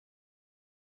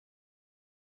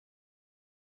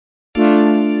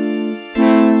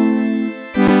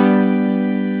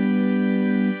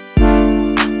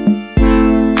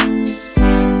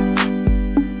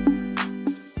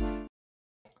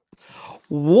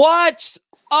What's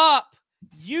up,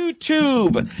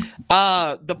 YouTube?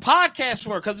 The podcast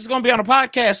work, because it's going to be on a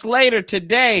podcast later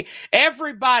today.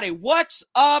 Everybody, what's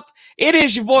up? It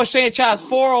is your boy Sanchez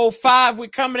 405. We're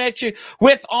coming at you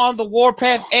with On the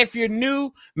Warpath. If you're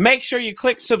new, make sure you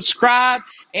click subscribe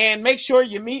and make sure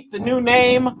you meet the new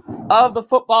name of the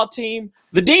football team,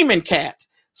 the Demon Cat.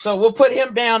 So we'll put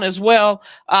him down as well.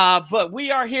 But we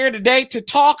are here today to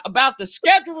talk about the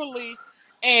schedule release.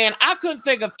 And I couldn't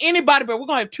think of anybody, but we're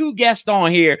going to have two guests on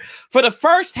here. For the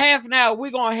first half an hour, we're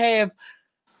going to have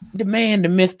the man, the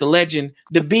myth, the legend,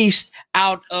 the beast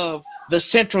out of the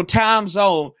Central Time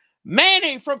Zone,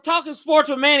 Manny from Talking Sports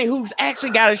with Manny, who's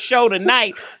actually got a show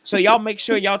tonight. So y'all make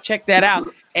sure y'all check that out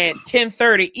at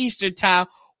 10:30 Eastern Time.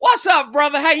 What's up,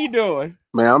 brother? How you doing?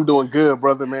 Man, I'm doing good,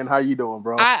 brother, man. How you doing,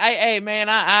 bro?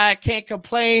 I can't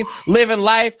complain. Living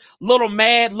life, little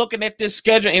mad looking at this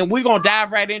schedule, and we're going to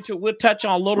dive right into it. We'll touch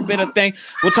on a little bit of things.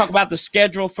 We'll talk about the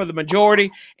schedule for the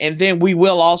majority, and then we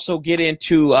will also get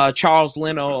into Charles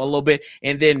Leno a little bit,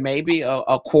 and then maybe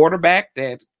a quarterback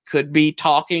that could be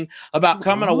talking about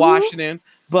coming to Washington.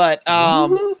 But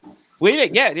so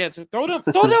throw them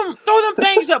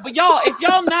things up. But y'all, if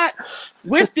y'all not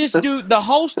with this dude, the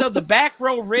host of the Back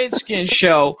Row Redskins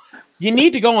show, you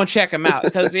need to go and check him out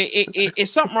because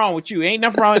it's something wrong with you. Ain't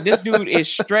nothing wrong with this dude. Is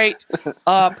straight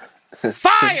up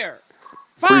fire.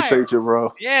 Appreciate you,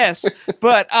 bro. Yes,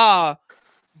 but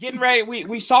getting ready.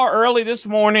 We saw early this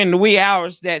morning in the wee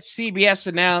hours that CBS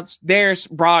announced their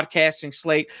broadcasting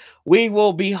slate. We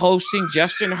will be hosting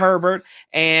Justin Herbert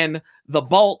and the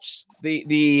Bolts.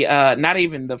 The not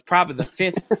even probably the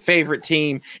fifth favorite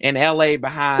team in LA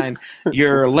behind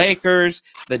your Lakers,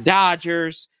 the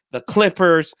Dodgers, the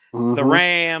Clippers, the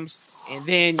Rams, and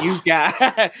then you've got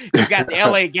the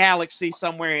LA Galaxy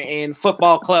somewhere in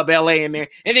Football Club LA in there,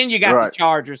 and then you got the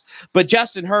Chargers. But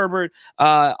Justin Herbert,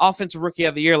 Offensive Rookie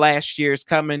of the Year last year, is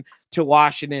coming to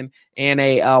Washington in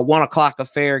a 1:00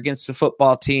 affair against the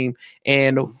football team.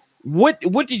 And What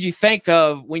did you think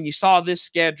of when you saw this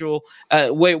schedule?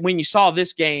 When you saw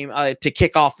this game to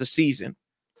kick off the season?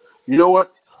 You know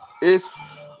what? It's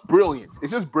brilliant.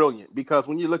 It's just brilliant because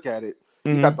when you look at it,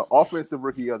 you got the Offensive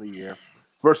Rookie of the Year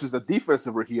versus the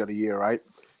Defensive Rookie of the Year, right?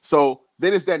 So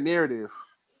then it's that narrative: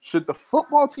 should the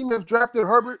football team have drafted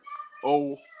Herbert,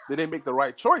 or did they make the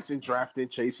right choice in drafting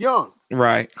Chase Young?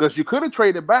 Right? Because you could have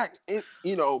traded back,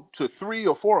 to 3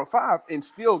 or 4 or 5 and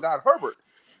still got Herbert.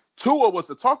 Tua was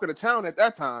the talk of the town at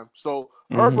that time. So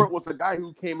Herbert was the guy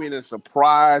who came in and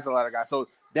surprised a lot of guys. So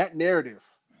that narrative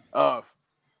of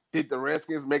did the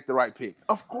Redskins make the right pick?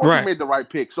 Of course they made the right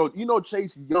pick. So,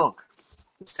 Chase Young,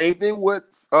 same thing with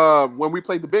when we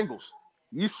played the Bengals.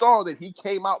 You saw that he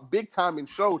came out big time and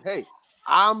showed, hey,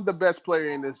 I'm the best player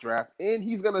in this draft. And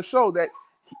he's going to show that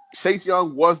Chase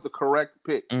Young was the correct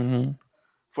pick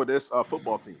for this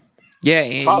football team.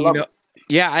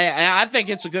 Yeah, and I think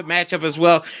it's a good matchup as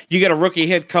well. You get a rookie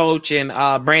head coach and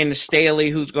Brandon Staley,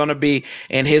 who's going to be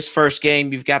in his first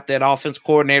game. You've got that offense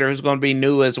coordinator who's going to be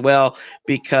new as well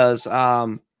because,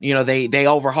 they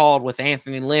overhauled with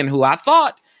Anthony Lynn, who I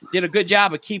thought did a good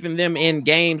job of keeping them in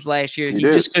games last year. He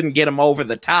just couldn't get them over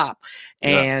the top.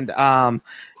 And,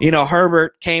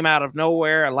 Herbert came out of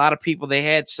nowhere. A lot of people, they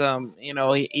had some,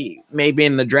 he maybe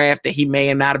in the draft that he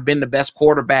may not have been the best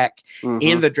quarterback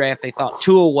in the draft. They thought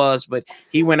Tua was, but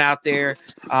he went out there,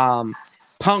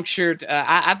 punctured.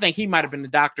 I think he might have been the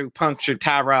doctor who punctured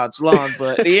Tyrod's lung,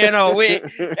 but,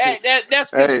 that's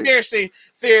conspiracy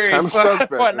theory. It's kind of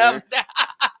suspect, man.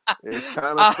 It's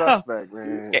kind of suspect,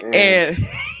 man.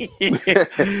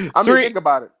 Think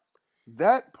about it.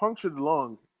 That punctured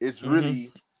lung is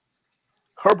really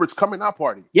Herbert's coming out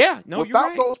party. Yeah, no,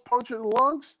 without those punctured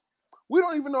lungs, we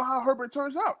don't even know how Herbert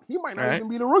turns out. He might not even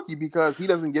be the rookie because he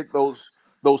doesn't get those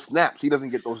snaps. He doesn't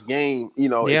get those game,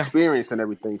 experience and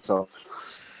everything. So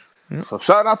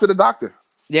shout out to the doctor.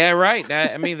 Yeah, right.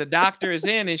 The doctor is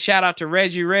in, and shout out to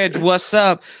Reggie Reg. What's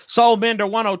up? Soulbender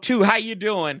 102. How you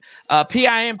doing?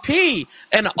 PIMP,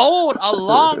 a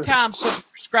long-time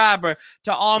subscriber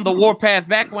to On the Warpath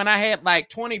back when I had like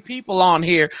 20 people on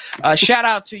here. Shout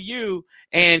out to you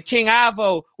and King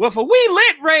Ivo with a wee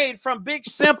lit raid from Big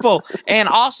Simple and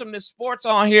Awesomeness Sports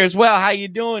on here as well. How you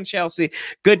doing, Chelsea?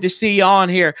 Good to see you on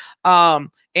here.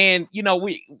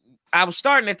 I was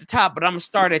starting at the top, but I'm going to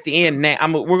start at the end now.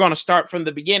 We're going to start from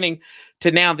the beginning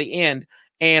to now the end.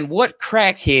 And what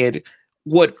crackhead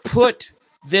would put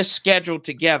this schedule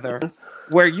together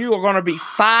where you are going to be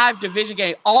 5 division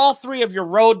games, all 3 of your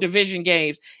road division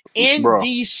games in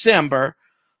December?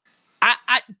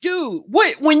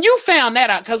 When you found that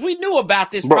out, because we knew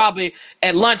about this probably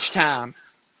at lunchtime.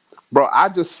 Bro, I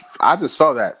just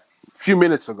saw that a few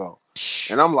minutes ago.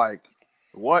 And I'm like,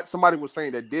 what? Somebody was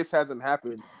saying that this hasn't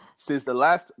happened since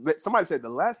somebody said the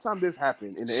last time this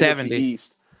happened in the 70. NFC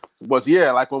East was,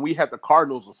 like when we had the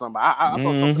Cardinals or something. I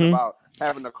saw something about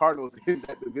having the Cardinals in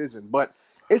that division. But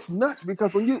it's nuts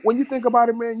because when you think about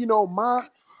it, man, my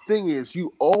thing is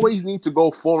you always need to go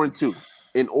 4-2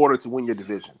 in order to win your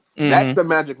division. That's the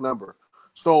magic number.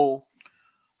 So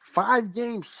 5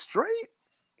 games straight,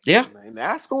 man,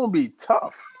 that's going to be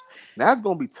tough. That's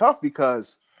going to be tough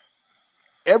because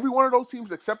every one of those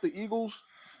teams except the Eagles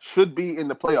should be in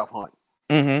the playoff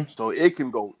hunt. So it can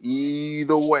go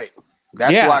either way.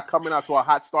 That's why coming out to a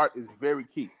hot start is very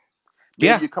key.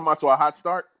 Maybe you come out to a hot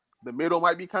start, the middle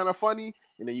might be kind of funny,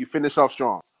 and then you finish off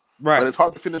strong. Right. But it's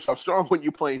hard to finish off strong when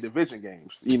you're playing division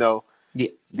games.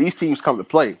 These teams come to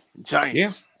play.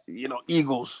 Giants,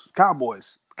 Eagles,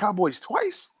 Cowboys. Cowboys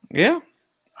twice? Yeah.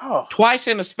 Oh. Twice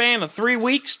in the span of 3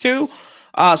 weeks, too.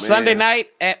 Sunday night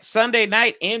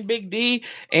in Big D,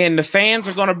 and the fans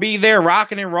are going to be there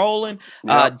rocking and rolling.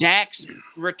 Dak's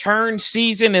return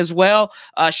season as well.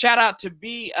 Shout out to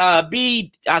D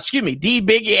Biggie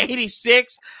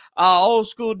 86. Old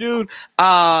school dude,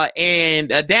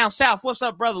 and down south. What's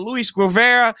up, brother? Luis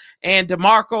Guevara and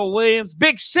DeMarco Williams.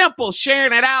 Big Simple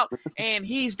sharing it out, and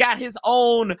he's got his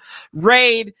own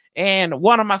raid. And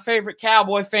one of my favorite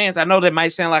Cowboy fans. I know that might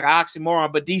sound like an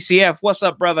oxymoron, but DCF, what's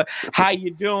up, brother? How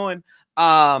you doing?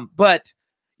 But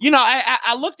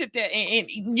I looked at that, and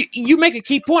you make a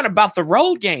key point about the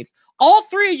road games. All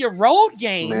 3 of your road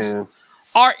games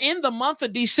are in the month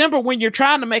of December when you're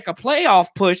trying to make a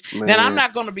playoff push. Now, I'm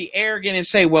not going to be arrogant and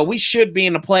say, well, we should be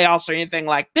in the playoffs or anything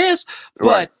like this,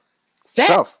 but that's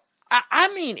tough.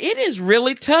 I mean, it is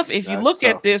really tough if you look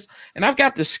at this, and I've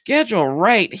got the schedule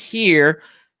right here.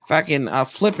 If I can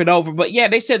flip it over. But yeah,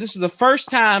 they said this is the first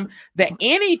time that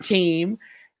any team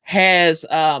has,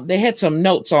 they had some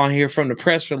notes on here from the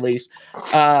press release.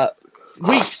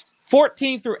 Weeks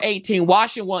 14 through 18,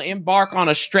 Washington will embark on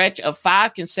a stretch of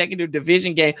 5 consecutive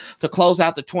division games to close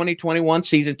out the 2021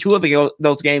 season. 2 of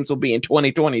those games will be in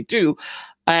 2022.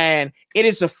 And it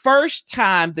is the first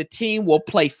time the team will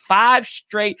play 5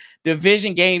 straight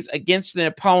division games against an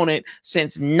opponent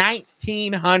since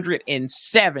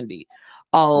 1970.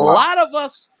 Lot of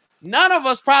us, none of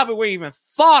us probably were even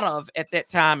thought of at that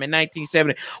time in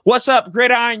 1970. What's up,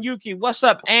 Gridiron Yuki? What's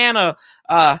up, Anna?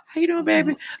 How you doing,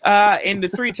 baby? And the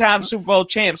 3-time Super Bowl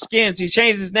champ Skins. He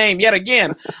changed his name yet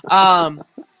again. I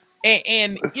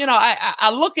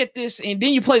look at this, and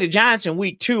then you play the Giants in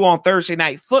week 2 on Thursday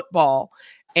Night Football,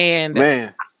 and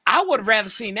I would have rather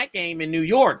seen that game in New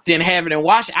York than have it in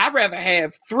Washington. I'd rather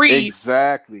have 3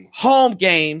 home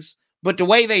games, but the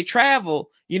way they travel,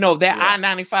 that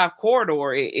I-95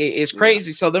 corridor is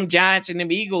crazy. So them Giants and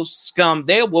them Eagles scum,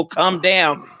 they will come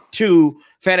down to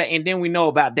Feta. And then we know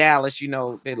about Dallas,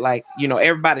 that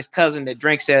everybody's cousin that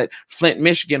drinks that Flint,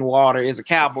 Michigan water is a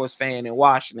Cowboys fan in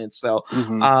Washington. So,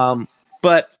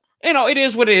 but it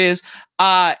is what it is.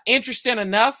 Interesting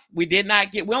enough, we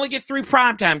only get 3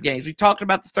 primetime games. We talked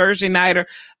about the Thursday nighter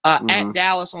at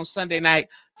Dallas on Sunday night.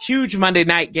 Huge Monday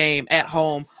night game at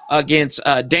home against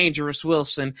Dangerous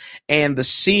Wilson and the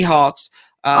Seahawks.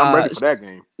 I'm ready for that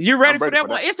game. You're ready for that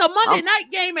one? It's a Monday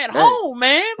night game at home,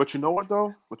 man. But you know what,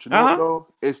 though?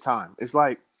 It's time. It's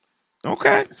like,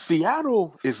 okay,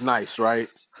 Seattle is nice, right?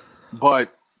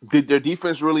 But did their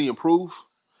defense really improve?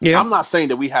 Yeah. I'm not saying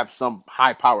that we have some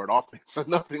high-powered offense or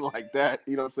nothing like that.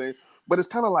 You know what I'm saying? But it's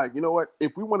kind of like, you know what?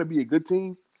 If we want to be a good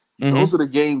team, those are the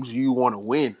games you want to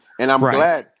win. And I'm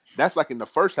glad. That's like in the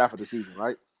first half of the season,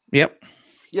 right? Yep.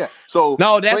 Yeah. So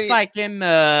no, that's like in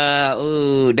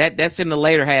that's in the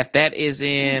later half. That is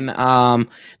in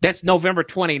that's November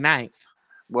 29th.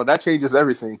 Well, that changes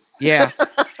everything. Yeah.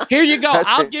 Here you go.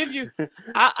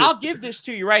 I'll give this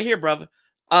to you right here, brother.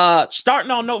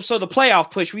 Starting on so the playoff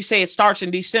push, we say it starts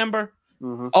in December.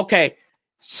 Okay.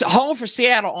 So home for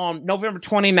Seattle on November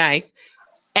 29th,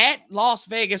 at Las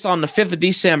Vegas on the 5th of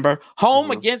December,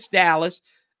 home against Dallas.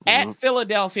 At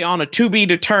Philadelphia on a to be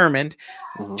determined,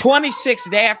 26th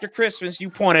day after Christmas, you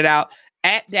pointed out,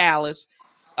 at Dallas,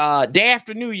 day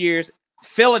after New Year's,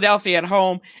 Philadelphia at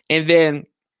home, and then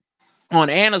on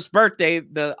Anna's birthday,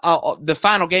 the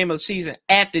final game of the season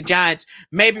at the Giants,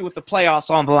 maybe with the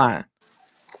playoffs on the line.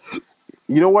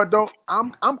 You know what, though?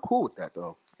 I'm cool with that,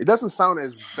 though. It doesn't sound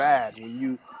as bad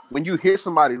when you hear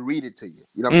somebody read it to you.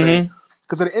 You know what I'm saying?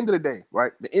 Because at the end of the day,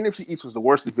 right, the NFC East was the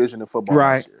worst division in football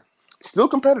last year. Still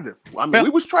competitive. I mean, we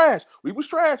was trash, but we was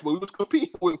competing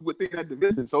within that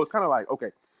division. So it's kind of like, okay,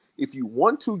 if you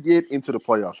want to get into the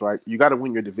playoffs, right, you got to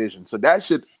win your division. So that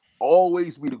should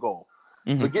always be the goal.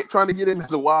 Forget trying to get in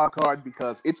as a wild card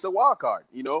because it's a wild card,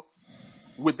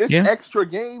 with this extra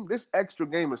game is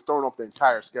throwing off the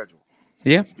entire schedule.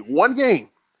 Yeah. One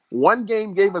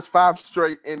game gave us 5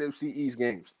 straight NFC East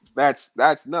games. That's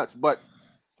nuts. But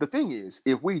the thing is,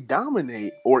 if we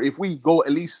dominate or if we go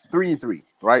at least 3-3,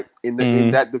 right, in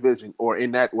that division or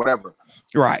in that whatever,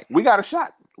 right, we got a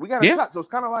shot. We got a shot. So it's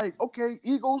kind of like, okay,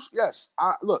 Eagles, yes.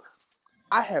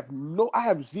 I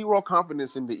have zero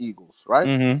confidence in the Eagles, right?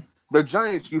 Mm-hmm. The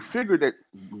Giants, you figure that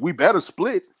we better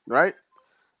split, right?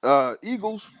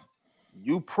 Eagles,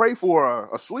 you pray for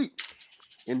a sweep.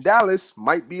 In Dallas,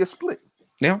 might be a split.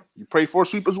 Yeah. You pray for a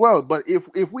sweep as well. But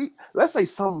if we, let's say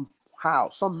some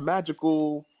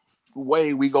magical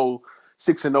way we go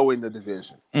 6-0 in the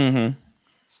division. Mm-hmm.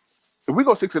 If we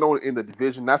go 6-0 in the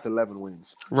division, that's 11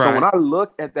 wins. Right. So when I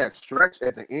look at that stretch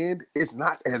at the end, it's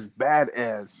not as bad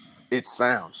as it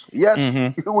sounds. Yes,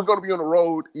 we're going to be on the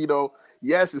road.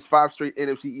 Yes, it's 5 straight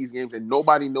NFC East games, and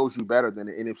nobody knows you better than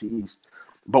the NFC East.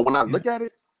 But when I look at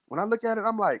it,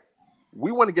 I'm like,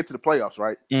 we want to get to the playoffs,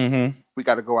 right? Mm-hmm. We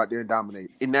got to go out there and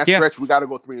dominate. In that stretch, we got to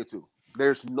go 3-2.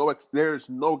 There's no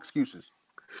excuses.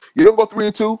 You don't go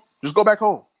 3-2, just go back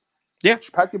home. Yeah,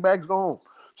 just pack your bags, go home.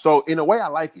 So in a way, I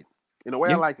like it.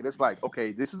 It's like,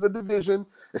 okay, this is a division,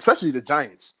 especially the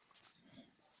Giants.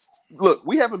 Look,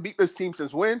 we haven't beat this team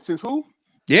since when? Since who?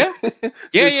 Yeah.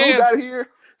 Since who got here?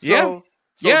 So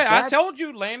I told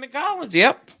you, Landon Collins.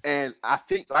 Yep. And I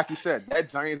think, like you said, that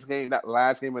Giants game, that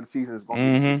last game of the season is going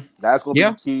to be that's going to be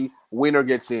the key. Winner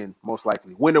gets in, most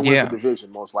likely. Winner wins the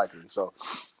division, most likely. So.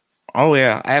 Oh,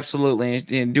 yeah, absolutely.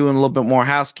 And doing a little bit more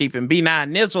housekeeping. B9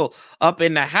 Nizzle up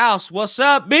in the house. What's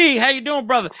up, B? How you doing,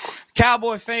 brother?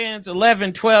 Cowboy fans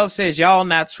 1112 says y'all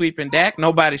not sweeping Dak.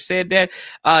 Nobody said that.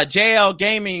 JL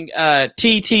Gaming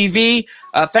TTV,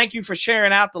 thank you for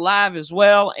sharing out the live as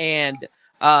well. And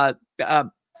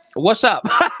what's up?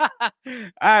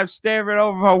 I'm staring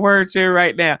over my words here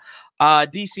right now.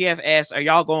 DCF asks, are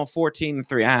y'all going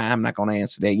 14-3? I'm not going to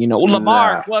answer that.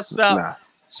 Lamar, what's up? Nah.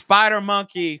 Spider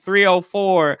Monkey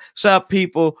 304. What's up,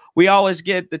 people? We always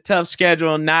get the tough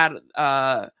schedule, not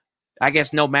I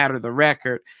guess no matter the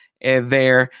record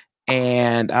there.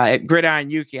 And at Gridiron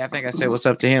Yuki, I think I said what's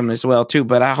up to him as well, too.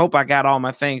 But I hope I got all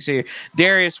my things here.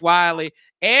 Darius Wiley.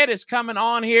 Ed is coming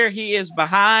on here. He is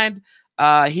behind.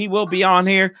 He will be on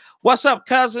here. What's up,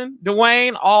 cousin?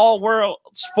 Dwayne, All World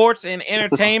Sports and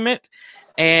Entertainment.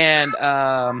 And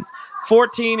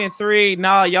 14-3.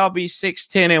 Nah, y'all be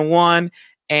 6-10-1.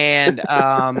 And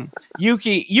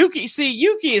Yuki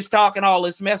is talking all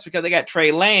this mess because they got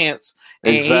Trey Lance,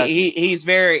 and he's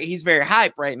very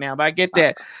hype right now. But I get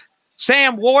that.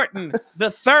 Sam Wharton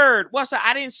the third. What's up?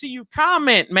 I didn't see you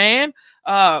comment, man.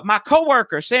 My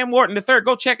coworker Sam Wharton the third.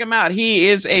 Go check him out. He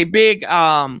is a big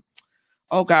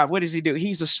oh God, what does he do?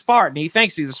 He's a Spartan. He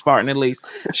thinks he's a Spartan at least.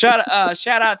 Shout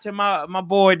out to my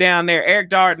boy down there, Eric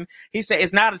Darden. He said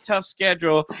it's not a tough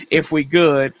schedule if we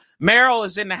good. Merrill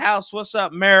is in the house. What's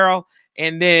up, Merrill?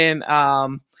 And then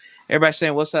everybody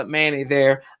saying what's up, Manny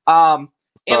there. And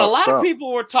a lot of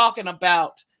people were talking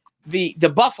about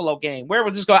the Buffalo game. Where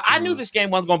was this going? I knew this game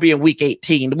wasn't going to be in week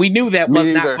 18. We knew that was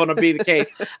not going to be the case.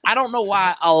 I don't know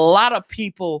why a lot of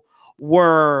people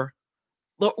were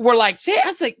like, see, I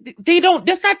was like,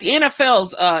 that's not the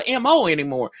NFL's MO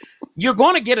anymore. You're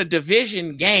going to get a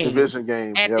division game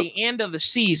at the end of the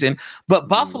season, but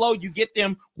Buffalo, you get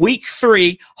them week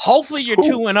 3. Hopefully you're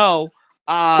 2-0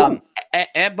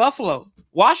 at Buffalo.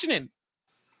 Washington.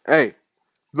 Hey,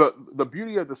 the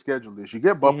beauty of the schedule is you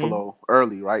get Buffalo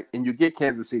early, right? And you get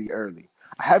Kansas City early.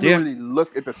 I haven't really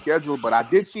looked at the schedule, but I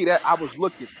did see that. I was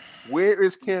looking, where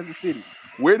is Kansas City?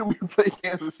 Where do we play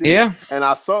Kansas City? Yeah. And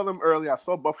I saw them early. I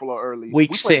saw Buffalo early.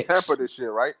 Week 6. Tampa this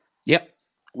year, right? Yep.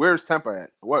 Where's Tampa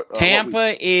at?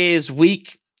 Tampa is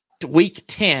week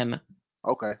 10.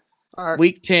 Okay. All right.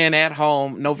 Week 10 at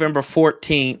home, November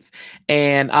 14th.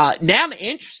 And now the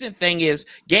interesting thing is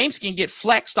games can get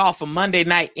flexed off of Monday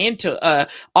night into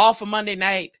Monday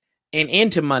night and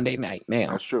into Monday night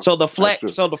now. That's true. So the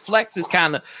flex is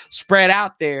kind of spread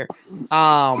out there.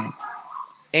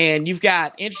 And you've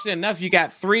got, interesting enough, you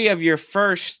got 3 of your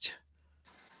first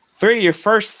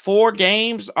 4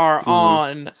 games are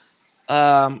on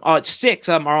 6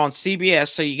 of them are on CBS.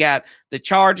 So you got the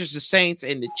Chargers, the Saints,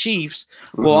 and the Chiefs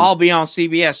will all be on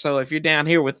CBS. So if you're down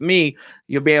here with me,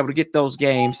 you'll be able to get those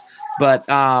games. But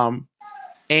and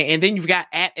then you've got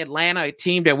at Atlanta, a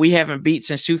team that we haven't beat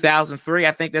since 2003.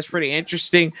 I think that's pretty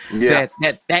interesting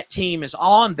that team is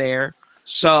on there.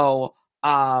 So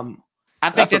I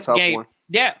think that's a game. One.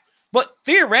 Yeah. But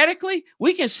theoretically,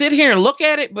 we can sit here and look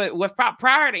at it, but with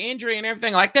prior to injury and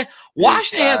everything like that,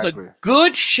 Washington has a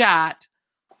good shot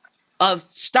of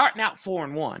starting out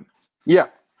 4-1. Yeah.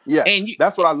 Yeah, and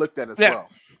that's what I looked at as well.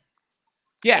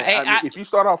 Yeah, I mean, if you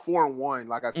start off 4-1,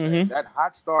 like I said, that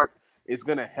hot start is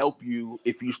going to help you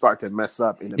if you start to mess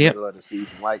up in the middle of the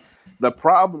season. Like, the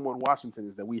problem with Washington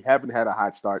is that we haven't had a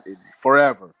hot start in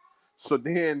forever. So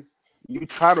then you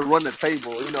try to run the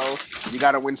table, you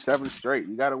got to win 7 straight.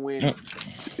 You got to win,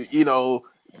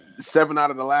 7 out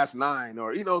of the last 9,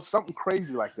 or, something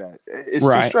crazy like that. It's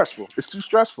too stressful. It's too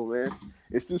stressful, man.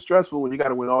 It's too stressful when you got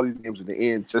to win all these games at the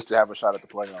end just to have a shot at the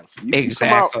playoffs.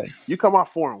 Exactly. You come out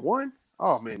 4-1.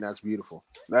 Oh man, that's beautiful.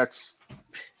 That's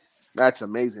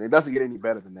amazing. It doesn't get any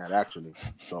better than that, actually.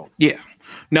 So yeah,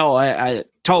 no, I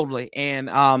totally. And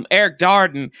Eric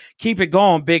Darden, keep it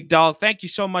going, big dog. Thank you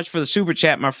so much for the super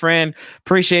chat, my friend.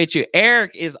 Appreciate you.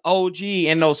 Eric is OG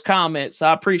in those comments. So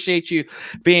I appreciate you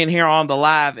being here on the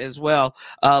live as well.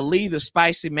 Lee, the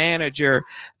spicy manager,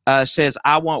 says,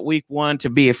 I want week 1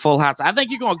 to be a full house. I think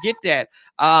you're gonna get that.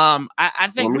 I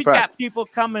think we've got people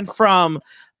coming from.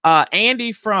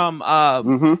 Andy from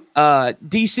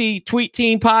DC Tweet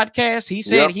Team Podcast. He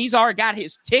said he's already got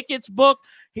his tickets booked.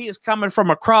 He is coming from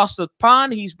across the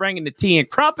pond. He's bringing the tea and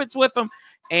crumpets with him,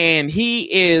 and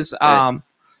he is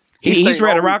he's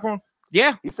ready to rock on.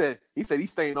 Yeah, he said he's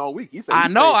staying all week. He said I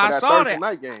know. I saw Thursday that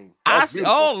night game. I see.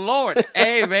 Oh Lord,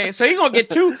 hey man. So he's gonna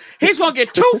get 2. He's gonna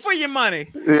get 2 for your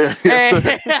money.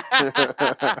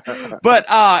 But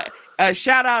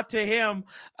shout out to him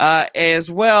as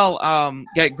well.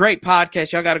 Got great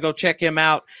podcast. Y'all got to go check him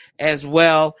out as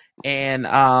well. And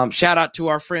shout out to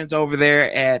our friends over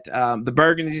there at the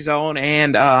Burgundy Zone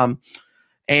and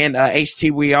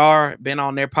HTWR. Been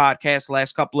on their podcast the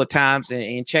last couple of times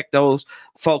and check those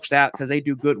folks out because they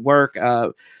do good work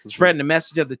spreading the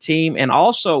message of the team. And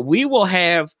also, we will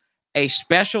have a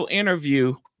special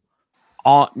interview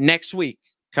on next week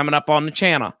coming up on the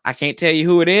channel. I can't tell you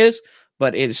who it is,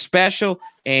 but it is special,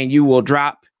 and you will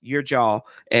drop your jaw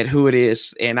at who it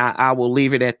is, and I will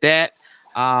leave it at that.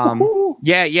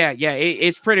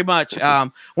 It's pretty much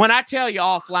when I tell you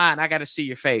offline, I got to see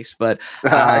your face, but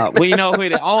we know who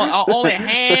it is. Only a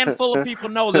handful of people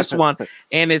know this one,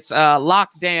 and it's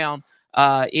locked down.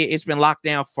 It's been locked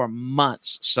down for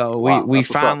months, so we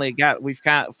finally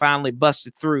finally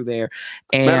busted through there.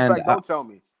 And matter of fact, don't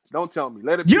tell me.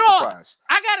 Let it be a surprise.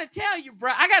 I gotta tell you, bro.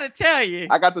 I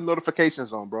got the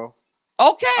notifications on, bro.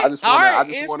 Okay. I just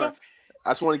want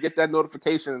to get that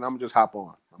notification, and I'm gonna just hop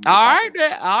on. All right.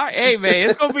 Hey man,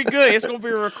 it's gonna be good. It's gonna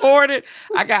be recorded.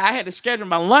 I had to schedule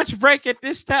my lunch break at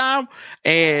this time,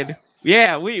 and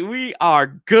yeah, we are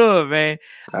good, man.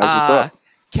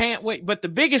 Can't wait. But the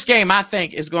biggest game I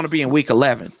think is going to be in week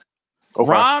 11. Okay.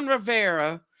 Ron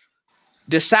Rivera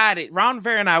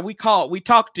and I, we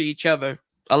talked to each other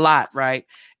a lot, right?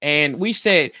 And he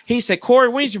said, Corey,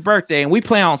 when's your birthday? And we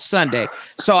play on Sunday.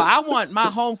 So I want my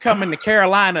homecoming to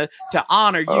Carolina to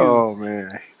honor you. Oh,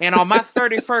 man. And on my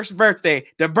 31st birthday,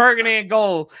 the Burgundy and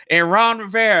Gold and Ron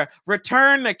Rivera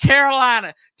return to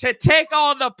Carolina to take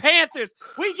on the Panthers.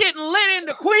 We getting lit in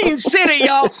the Queen City,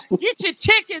 y'all. Get your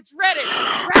tickets ready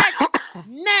right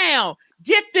now.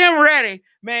 Get them ready,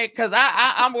 man, because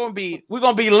we're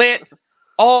going to be lit.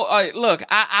 Oh, look,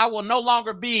 I will no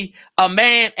longer be a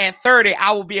man at 30.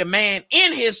 I will be a man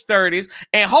in his 30s,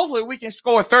 and hopefully we can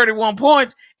score 31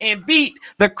 points and beat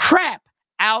the crap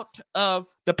out of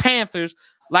the Panthers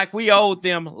like we owed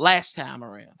them last time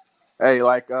around. Hey,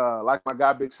 like my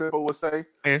guy Big Simple would say,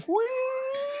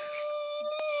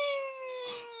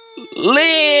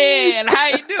 Lynn, how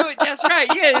you doing? That's right.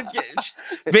 Yeah,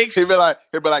 Big. He'd be like,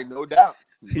 no doubt.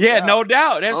 Yeah, no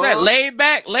doubt. That's right. Laid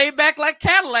back like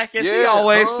Cadillac, as he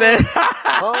always said.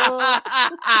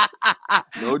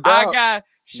 No doubt.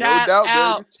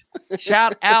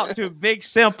 Shout out to Big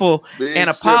Simple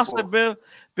and a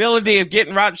possibility of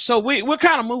getting right. So we'll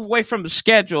kind of move away from the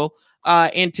schedule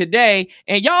in today.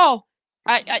 And y'all,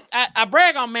 I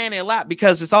brag on Manny a lot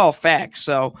because it's all facts.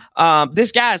 So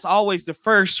this guy is always the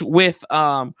first with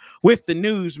the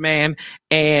news, man.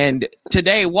 And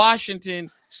today, Washington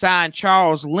signed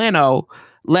Charles Leno,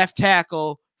 left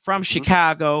tackle from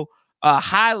Chicago,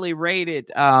 highly rated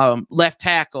left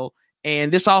tackle.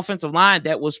 And this offensive line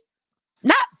that was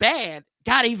not bad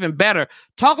got even better.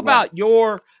 Talk about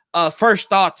your first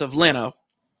thoughts of Leno.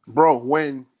 Bro,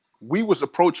 when we was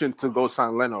approaching to go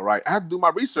sign Leno, right, I had to do my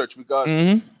research because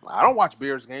I don't watch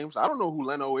Bears games. I don't know who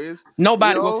Leno is.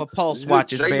 Nobody with a pulse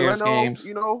watches Bears games.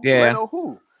 Leno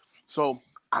who? So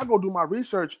I go do my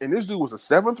research, and this dude was a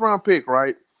 7th round pick,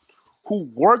 right? Who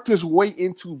worked his way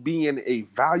into being a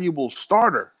valuable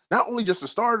starter. Not only just a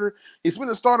starter, he's been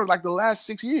a starter like the last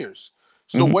 6 years.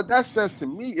 So what that says to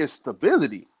me is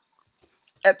stability.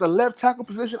 At the left tackle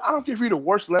position, I don't care if you're the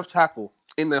worst left tackle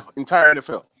in the entire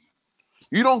NFL.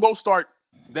 You don't go start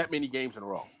that many games in a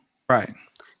row. Right.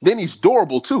 Then he's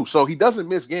durable too, so he doesn't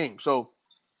miss games. So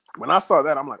when I saw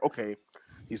that, I'm like, okay,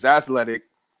 he's athletic.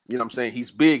 You know what I'm saying?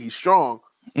 He's big. He's strong.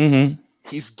 Mm-hmm.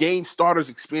 He's gained starters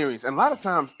experience. And a lot of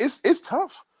times it's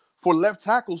tough for left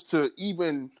tackles to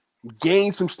even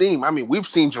gain some steam. I mean, we've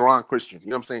seen Jerron Christian. You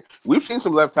know what I'm saying? We've seen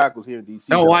some left tackles here in DC.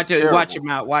 No, watch your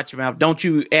mouth. Watch your mouth. Don't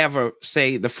you ever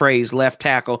say the phrase left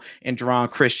tackle and Jerron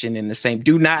Christian in the same.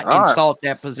 Do not insult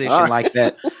that position like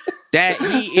that. That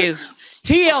he is.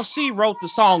 TLC wrote the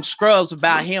song Scrubs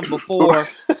about him before.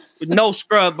 No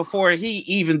scrub before he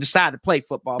even decided to play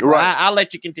football. Right. I'll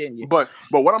let you continue. But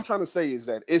what I'm trying to say is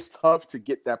that it's tough to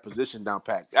get that position down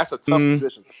pat. That's a tough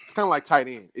position. It's kind of like tight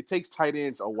end. It takes tight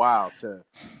ends a while to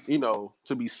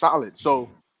be solid. So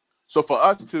for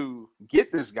us to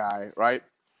get this guy, right,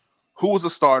 who was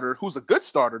a starter, who's a good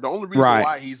starter, the only reason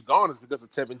why he's gone is because of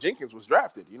Tevin Jenkins was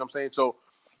drafted. You know what I'm saying? So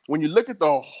when you look at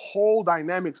the whole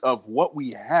dynamics of what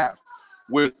we have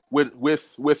with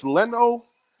Leno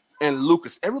and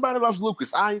Lucas. Everybody loves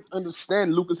Lucas. I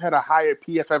understand Lucas had a higher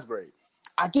PFF grade.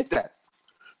 I get that.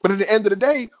 But at the end of the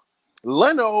day,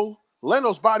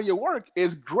 Leno's body of work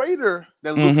is greater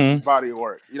than Lucas's body of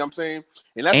work. You know what I'm saying?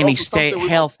 And he stayed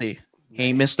healthy. He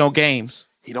ain't missed no games.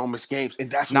 He don't miss games. And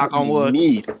that's what we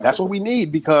need. That's what we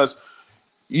need because,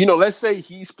 let's say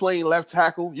he's playing left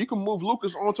tackle. You can move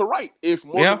Lucas onto right if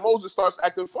Morgan Moses starts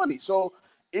acting funny. So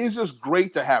it's just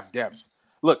great to have depth.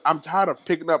 Look, I'm tired of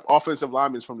picking up offensive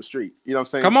linemen from the street. You know what I'm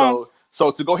saying? Come on.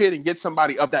 So to go ahead and get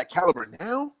somebody of that caliber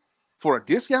now for a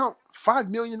discount, $5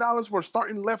 million for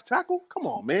starting left tackle? Come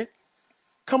on, man.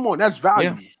 Come on. That's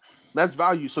value. Yeah. That's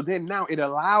value. So then now it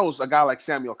allows a guy like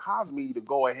Samuel Cosme to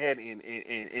go ahead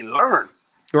and learn.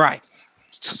 Right.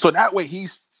 So that way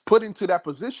he's put into that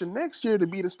position next year to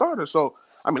be the starter. So,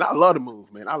 I mean, I love the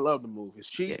move, man. I love the move. He's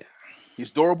cheap. Yeah.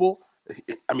 He's durable.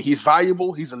 I mean, he's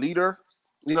valuable. He's a leader.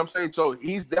 You know what I'm saying? So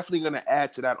he's definitely going to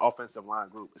add to that offensive line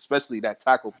group, especially that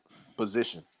tackle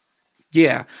position.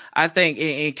 Yeah, I think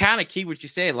and kind of key what you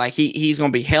said. Like he's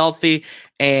going to be healthy,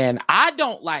 and I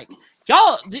don't like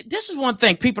y'all. This is one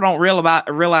thing people don't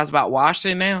realize about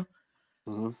Washington now.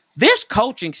 Mm-hmm. This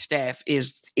coaching staff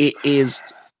is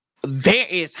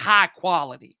high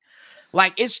quality.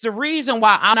 Like it's the reason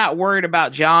why I'm not worried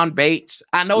about John Bates.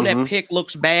 I know that pick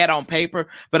looks bad on paper,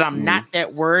 but I'm not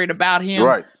that worried about him.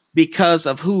 Right. Because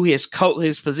of who his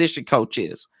position coach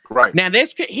is. Right. Now,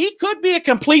 he could be a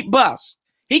complete bust.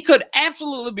 He could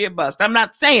absolutely be a bust. I'm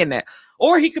not saying that.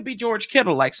 Or he could be George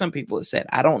Kittle, like some people have said.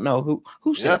 I don't know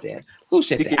who said that. Who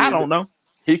said that? I don't know.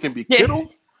 He can be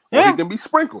Kittle or he can be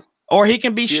Sprinkle. Or he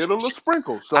can be Kittle or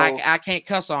Sprinkle. So I can't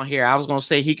cuss on here. I was going to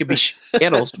say he could be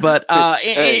Skittles, but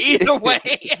either way.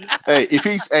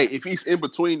 if he's in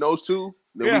between those two,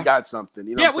 then we got something.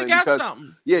 You know what I'm saying? We got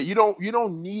something. Yeah, you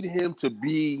don't need him to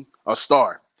be a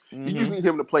star. You just need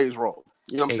him to play his role.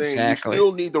 You know what I'm saying? You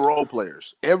still need the role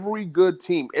players. Every good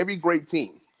team, every great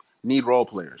team need role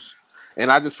players. And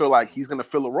I just feel like he's going to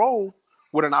fill a role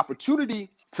with an opportunity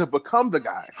to become the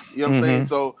guy. You know what I'm saying?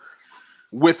 So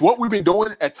with what we've been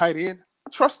doing at tight end, I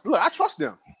trust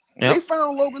them. Yep. They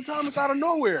found Logan Thomas out of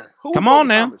nowhere. Come on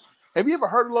now. Thomas? Have you ever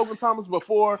heard of Logan Thomas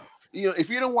before? If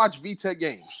you didn't watch VTech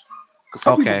games.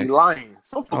 Some people be lying.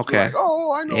 Some people be like,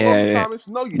 "Oh, I know Logan Thomas."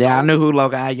 No, you don't. I knew who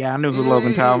Logan. I knew who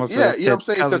Logan Thomas was. Yeah, you know what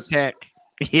I'm saying? Tech.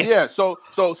 Yeah. So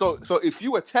if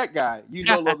you a tech guy, you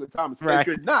know Logan Thomas. Right. If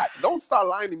you're not, don't start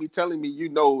lying to me, telling me you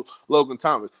know Logan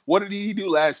Thomas. What did he do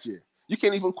last year? You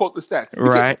can't even quote the stats.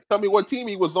 You can't tell me what team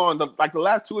he was on. The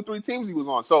last 2 or 3 teams he was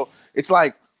on. So it's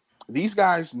like these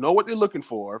guys know what they're looking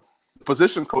for. The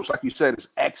position coach, like you said, is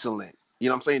excellent. You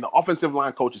know what I'm saying? The offensive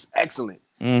line coach is excellent.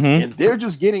 And they're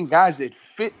just getting guys that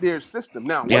fit their system.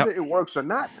 Now, whether it works or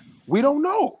not, we don't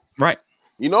know. Right.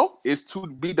 It's to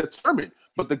be determined.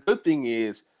 But the good thing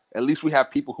is, at least we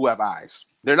have people who have eyes.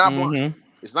 They're not blind.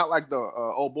 It's not like the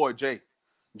old boy Jay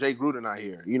Gruden out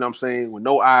here. You know what I'm saying? With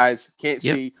no eyes, can't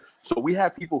see. So we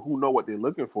have people who know what they're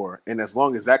looking for. And as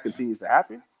long as that continues to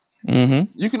happen,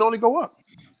 you can only go up.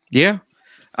 Yeah.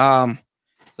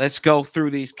 Let's go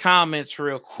through these comments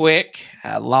real quick.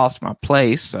 I lost my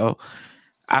place, so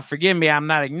forgive me. I'm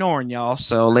not ignoring y'all.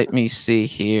 So let me see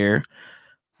here.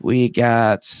 We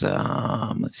got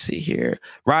some. Let's see here.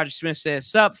 Roger Smith says,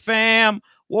 "Sup, fam?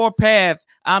 Warpath.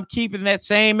 I'm keeping that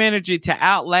same energy to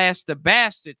outlast the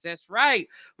bastards." That's right.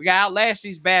 We got to outlast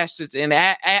these bastards, and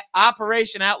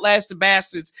Operation Outlast the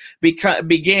Bastards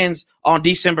begins on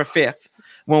December 5th.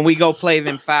 When we go play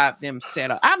them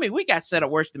set up. I mean, we got set up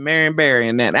worse than Marion Barry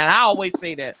in that. And I always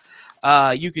say that.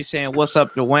 You can say, "What's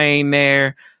up, Dwayne?"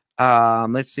 there.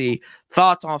 Let's see.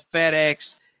 Thoughts on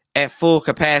FedEx. at full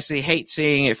capacity, hate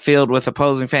seeing it filled with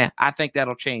opposing fans. I think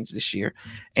that'll change this year.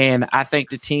 And I think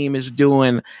the team is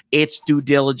doing its due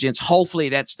diligence. Hopefully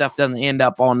that stuff doesn't end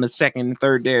up on the second and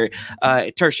third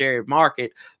tertiary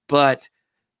market. But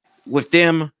with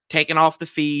them taking off the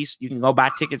fees, you can go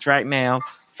buy tickets right now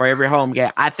for every home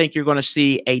game. I think you're going to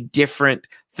see a different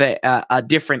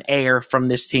air from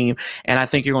this team. And I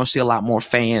think you're going to see a lot more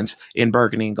fans in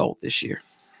burgundy and gold this year.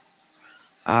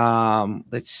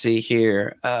 Let's see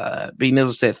here. B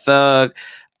Nizzle said thug.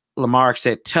 Lamar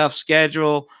said tough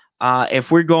schedule.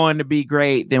 If we're going to be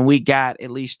great, then we got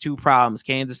at least 2 problems.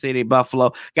 Kansas City,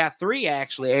 Buffalo. Got 3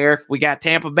 actually, Eric. We got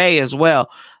Tampa Bay as well.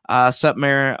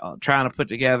 Submariner trying to put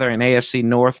together an AFC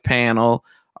North panel.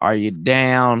 Are you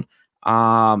down?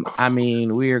 I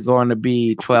mean, we are going to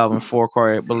be 12-4,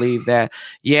 Corey. I believe that.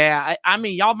 Yeah, I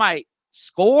mean, y'all might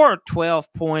score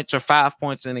 12 points or 5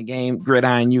 points in a game,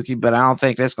 Gridiron Yuki, but I don't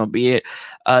think that's going to be it.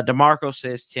 DeMarco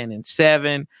says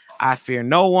 10-7. I fear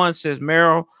no one, says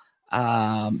Merrill.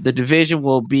 The division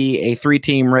will be a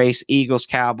 3-team race: Eagles,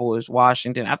 Cowboys,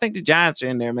 Washington. I think the Giants are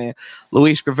in there, man.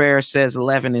 Luis Rivera says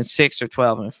 11-6 or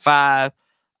 12-5.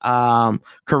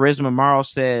 Charisma Morrow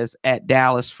says at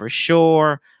Dallas for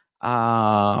sure.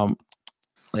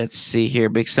 Let's see here.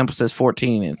 Big Simple says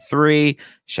 14-3.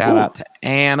 Shout out to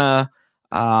Anna.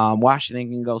 Washington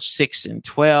can go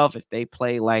 6-12 if they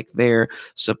play like they're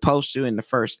supposed to in the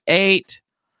first 8.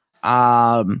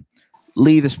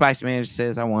 Lee the Spice Manager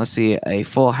says I want to see a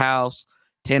full house.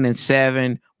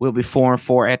 10-7. We'll be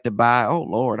 4-4 at the bye. Oh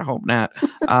Lord, I hope not.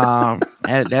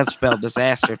 That spelled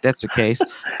disaster if that's the case.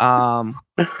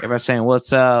 Everybody saying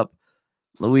what's up.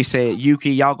 Louis said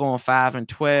Yuki, y'all going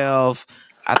 5-12.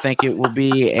 I think it will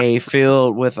be a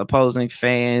field with opposing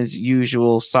fans.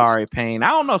 Usual sorry pain. I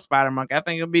don't know, Spider Monkey. I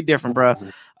think it'll be different, bro.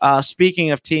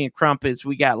 Speaking of tea and crumpets,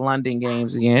 we got London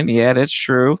games again. Yeah, that's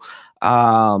true.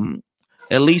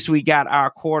 At least we got our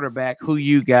quarterback. Who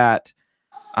you got?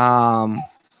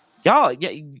 Y'all,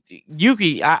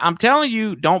 Yuki. I'm telling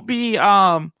you, don't be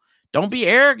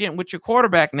arrogant with your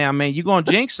quarterback now, man. You're gonna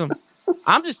jinx him.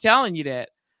 I'm just telling you that.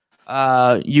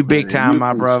 You big time, Yuki's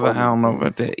my brother. Funny. I don't know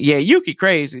about that. Yeah, Yuki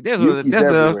crazy. There's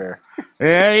everywhere.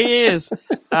 There he is.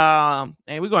 And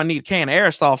we're gonna need a can of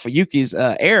aerosol for Yuki's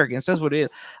arrogance. That's what it is.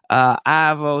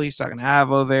 Ivo, he's talking to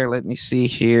Ivo there. Let me see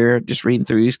here. Just reading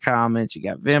through these comments. You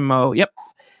got Venmo. Yep,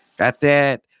 got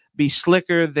that. Be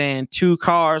slicker than 2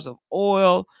 cars of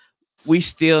oil. We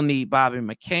still need Bobby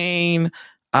McCain.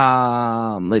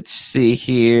 Let's see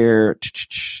here.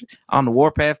 On the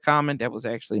Warpath comment, that was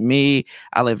actually me.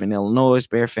 I live in Illinois.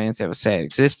 Bear fans have a sad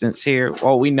existence here.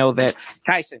 Well, we know that.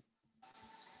 Tyson.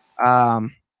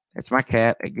 It's my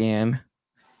cat again.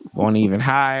 Going even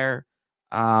higher.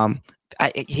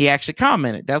 He actually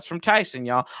commented. That's from Tyson,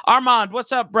 y'all. Armand,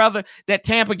 what's up, brother? That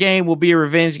Tampa game will be a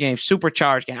revenge game,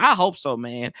 supercharged game. I hope so,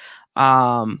 man.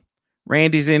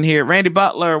 Randy's in here. Randy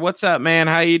Butler, what's up, man?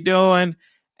 How you doing?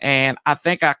 And I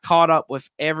think I caught up with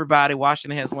everybody.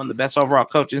 Washington has one of the best overall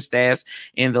coaching staffs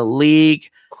in the league.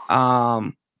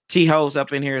 T-Ho's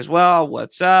up in here as well.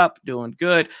 What's up? Doing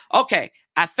good. Okay,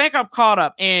 I think I'm caught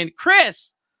up. And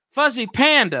Chris, Fuzzy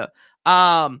Panda,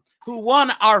 who won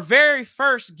our very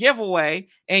first giveaway.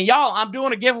 And y'all, I'm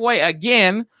doing a giveaway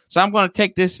again. So I'm going to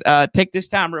take this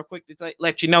time real quick to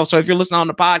let you know. So if you're listening on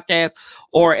the podcast,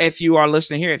 or if you are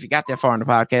listening here, if you got that far in the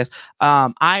podcast,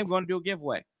 I'm going to do a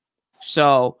giveaway.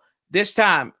 So this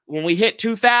time, when we hit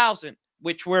 2,000,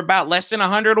 which we're about less than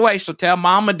 100 away, so tell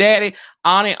mama, daddy,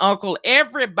 auntie, uncle,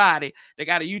 everybody that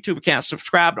got a YouTube account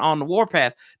subscribed on the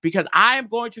Warpath, because I am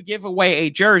going to give away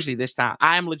a jersey this time.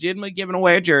 I am legitimately giving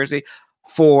away a jersey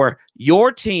for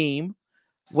your team,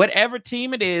 whatever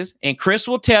team it is. And Chris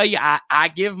will tell you,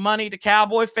 I give money to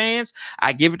Cowboy fans.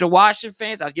 I give it to Washington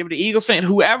fans. I give it to Eagles fans.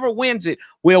 Whoever wins it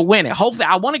will win it. Hopefully,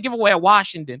 I want to give away a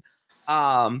Washington.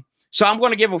 So I'm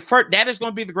going to give that is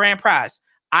going to be the grand prize.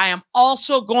 I am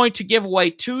also going to give away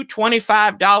 2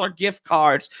 $25 gift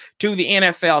cards to the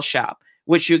NFL shop,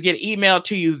 which you'll get emailed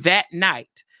to you that night.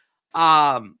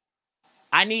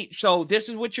 So this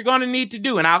is what you're going to need to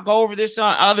do. And I'll go over this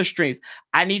on other streams.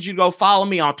 I need you to go follow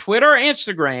me on Twitter or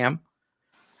Instagram.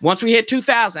 Once we hit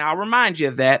 2,000, I'll remind you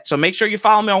of that. So make sure you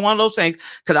follow me on one of those things,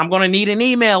 because I'm going to need an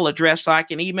email address so I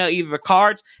can email either the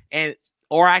cards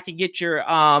or I can get your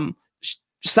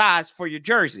size for your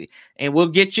jersey, and we'll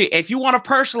get you, if you want a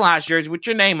personalized jersey with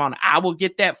your name on it, I will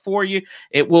get that for you.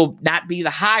 It will not be the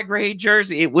high grade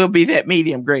jersey, it will be that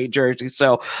medium grade jersey.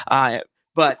 So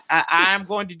but I'm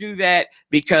going to do that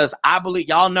because I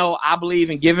believe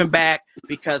in giving back,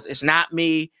 because it's not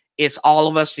me, it's all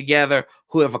of us together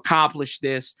who have accomplished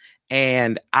this.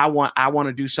 and I want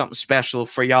to do something special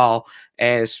for y'all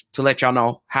as to let y'all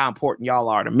know how important y'all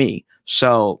are to me.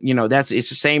 So, it's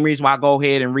the same reason why I go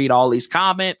ahead and read all these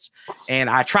comments, and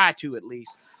I try to at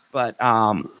least, but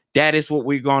that is what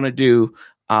we're going to do.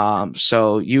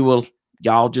 So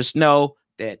y'all just know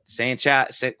that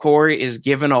Sanchez said Corey is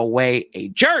giving away a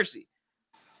jersey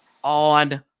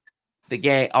on the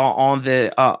game on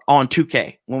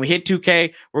 2K. When we hit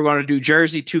 2K, we're going to do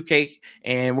jersey 2K,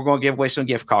 and we're going to give away some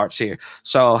gift cards here.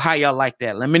 So how y'all like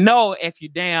that? Let me know if you're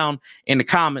down in the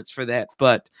comments for that.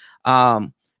 But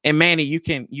and Manny, you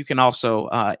can also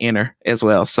enter as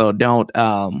well. So don't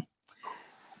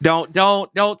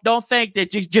think that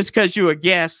just because you're a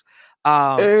guest.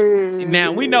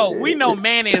 Now we know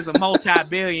Manny is a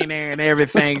multi-billionaire and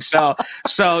everything. So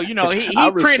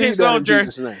he printed his own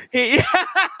jersey.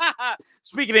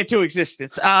 Speaking into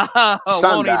existence.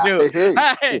 Won't he do it?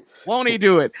 Hey, won't he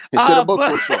do it? He said a book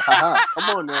whistle. Come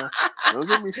on now. Don't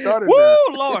get me started. Woo,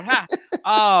 Lord.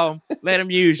 Let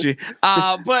him use you.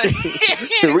 But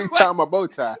retie my bow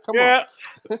tie. Come on.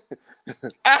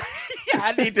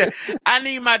 I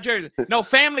need my jersey. No,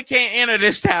 family can't enter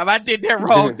this time. I did that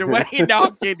wrong the way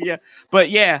dog did you. But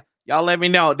yeah, y'all let me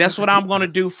know. That's what I'm gonna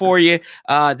do for you.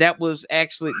 That was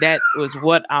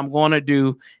what I'm gonna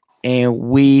do, and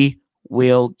we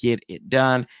will get it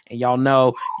done. And y'all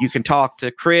know you can talk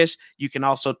to Chris. You can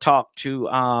also talk to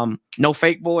No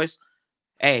Fake Boys.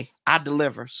 Hey, I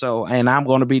deliver. So, and I'm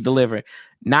gonna be delivering.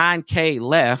 9K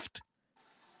left.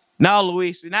 No,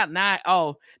 Luis, not 9.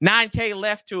 Oh, 9K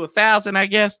left to 1,000, I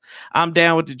guess. I'm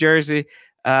down with the jersey.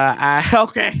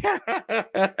 Okay.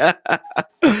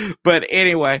 But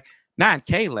anyway,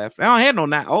 9K left. I don't have no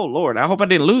 9. Oh, Lord. I hope I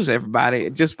didn't lose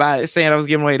everybody just by saying I was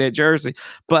giving away that jersey.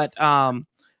 But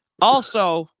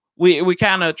also, we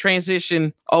kind of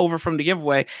transition over from the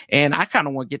giveaway, and I kind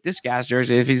of want to get this guy's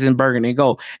jersey if he's in burgundy and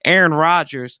gold. Aaron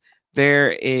Rodgers,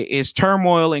 there is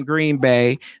turmoil in Green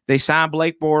Bay. They signed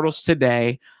Blake Bortles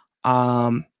today.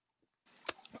 I'll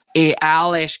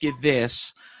ask you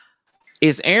this.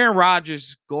 Is Aaron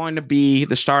Rodgers going to be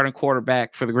the starting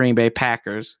quarterback for the Green Bay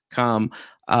Packers come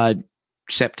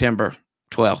September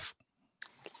 12th?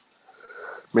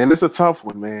 Man, it's a tough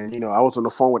one, man. I was on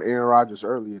the phone with Aaron Rodgers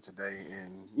earlier today,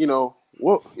 and we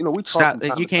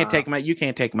talk. You can't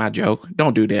take my joke.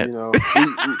 Don't do that.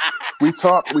 We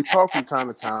talk from time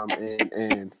to time,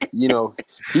 and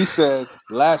he said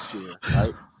last year,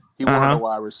 right? He wanted a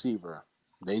wide receiver.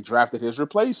 They drafted his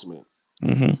replacement.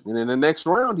 Mm-hmm. And in the next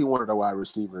round, he wanted a wide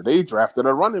receiver. They drafted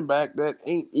a running back that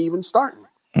ain't even starting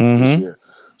this year.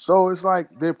 So it's like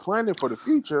they're planning for the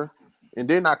future, and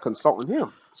they're not consulting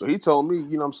him. So he told me,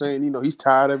 he's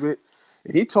tired of it.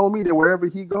 And he told me that wherever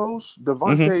he goes,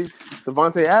 Devontae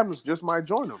Adams just might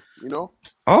join him,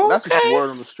 Okay. That's just the word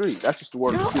on the street.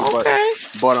 Okay.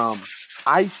 But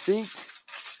I think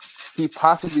he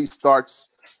possibly starts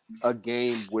a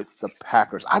game with the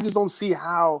Packers. I just don't see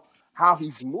how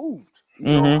he's moved.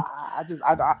 I just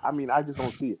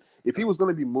don't see it. If he was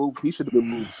going to be moved, he should have been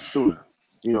moved sooner.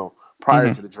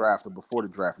 Prior to the draft or before the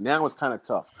draft. Now it's kind of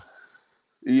tough.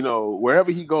 Wherever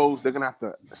he goes, they're going to have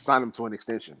to sign him to an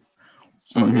extension.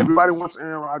 So everybody wants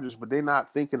Aaron Rodgers, but they're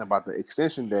not thinking about the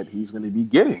extension that he's going to be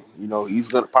getting. He's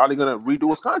probably going to redo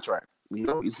his contract.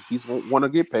 He's going to want to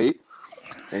get paid.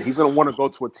 And he's going to want to go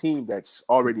to a team that's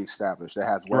already established, that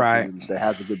has weapons, that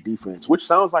has a good defense, which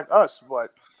sounds like us.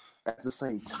 But at the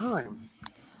same time,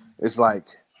 it's like,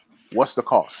 what's the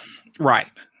cost? Right.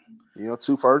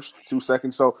 2 firsts, 2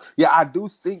 seconds. So, yeah, I do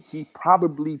think he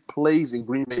probably plays in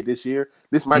Green Bay this year.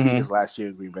 This might be his last year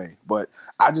in Green Bay. But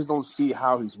I just don't see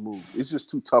how he's moved. It's just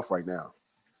too tough right now.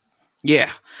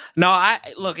 Yeah. No, I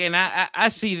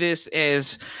see this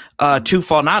as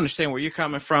twofold. And I understand where you're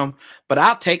coming from, but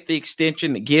I'll take the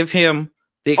extension to give him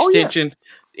the extension. Oh,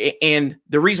 yeah. And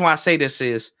the reason why I say this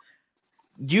is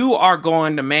you are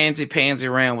going to mansy-pansy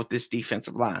around with this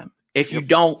defensive line if you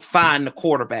don't find the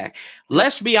quarterback.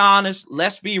 Let's be honest.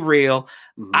 Let's be real.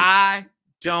 I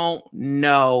don't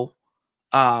know.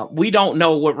 We don't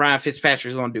know what Ryan Fitzpatrick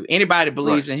is going to do. Anybody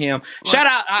believes in him. Shout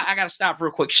out. I got to stop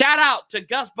real quick. Shout out to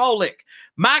Gus Bolick,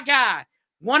 my guy,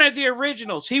 one of the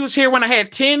originals. He was here when I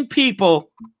had 10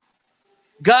 people.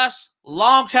 Gus,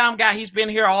 longtime guy. He's been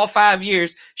here all 5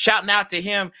 years. Shouting out to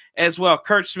him as well.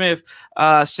 Kurt Smith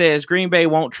says Green Bay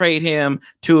won't trade him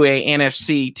to a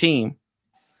NFC team.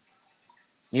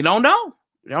 You don't know.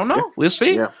 We'll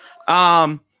see. Yeah.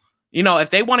 If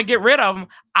they want to get rid of him,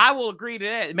 I will agree to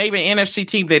that. Maybe an NFC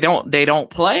team they don't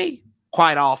play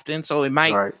quite often, so it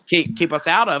might keep us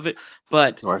out of it.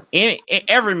 But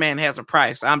every man has a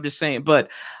price. I'm just saying. But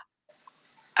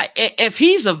if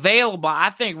he's available, I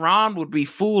think Ron would be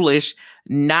foolish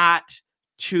not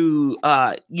to,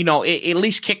 at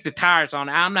least kick the tires on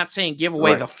it. I'm not saying give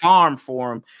away the farm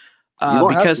for him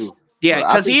because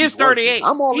he is 38.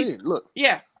 I'm all in. Look,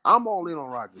 yeah, I'm all in on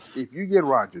Rodgers. If you get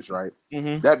Rodgers, right,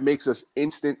 that makes us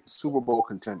instant Super Bowl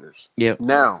contenders. Yeah.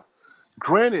 Now,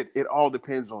 granted, it all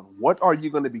depends on what are you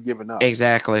going to be giving up.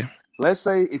 Exactly. Let's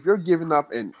say if you're giving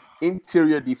up an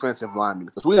interior defensive lineman,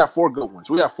 because we have 4 good ones.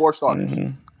 We have 4 starters.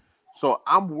 So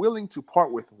I'm willing to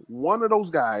part with one of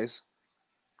those guys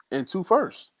and 2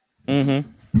 firsts.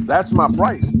 That's my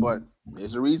price, but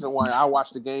there's a reason why I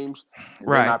watch the games and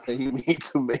they're not paying me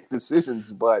to make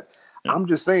decisions. But I'm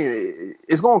just saying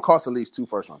it's going to cost at least 2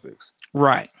 first-round picks.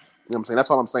 Right. You know what I'm saying?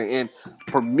 That's all I'm saying. And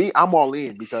for me, I'm all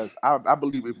in because I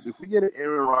believe if we get an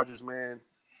Aaron Rodgers, man,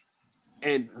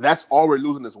 and that's all we're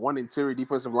losing is one interior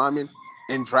defensive lineman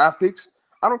in draft picks,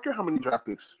 I don't care how many draft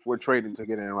picks we're trading to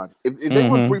get Aaron Rodgers. If they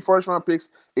want 3 first-round picks,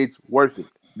 it's worth it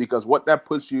because what that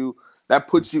puts you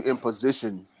in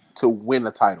position to win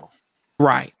a title.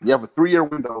 Right. You have a 3-year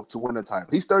window to win a title.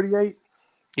 He's 38.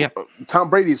 Yep. Tom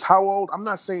Brady is how old? I'm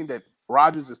not saying that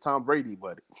Rodgers is Tom Brady,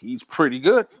 but he's pretty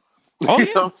good. Oh,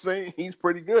 you know what I'm saying? He's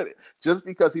pretty good. Just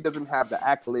because he doesn't have the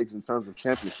accolades in terms of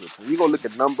championships. When you go look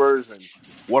at numbers and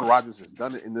what Rodgers has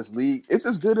done in this league, it's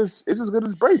as good as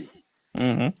Brady.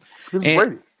 It's good as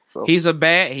Brady. So he's a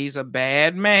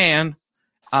bad man.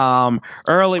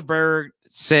 Early Bird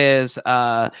says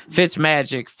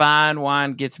Fitzmagic, fine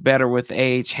wine gets better with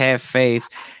age, have faith.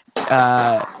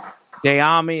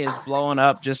 Dayami is blowing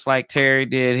up just like Terry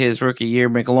did his rookie year.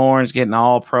 McLaurin's getting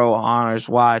all pro honors.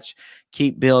 Watch,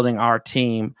 keep building our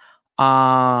team.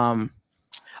 All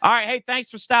right. Hey,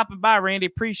 thanks for stopping by, Randy.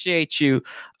 Appreciate you.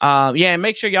 And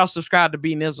make sure y'all subscribe to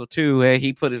B Nizzle too.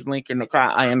 He put his link in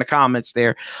the comments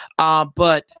there.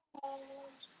 But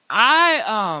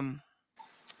I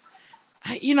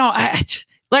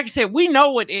like I said, we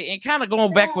know what, and kind of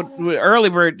going back what Early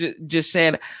Bird just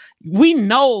said, we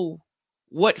know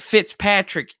what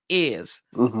Fitzpatrick is.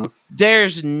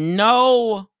 There's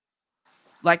no,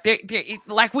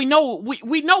 we know what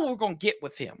we're going to get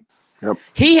with him. Yep.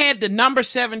 He had the number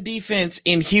 7 defense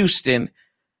in Houston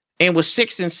and was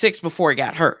 6-6 before he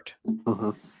got hurt.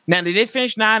 Now they did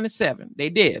finish 9-7. They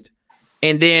did.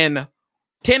 And then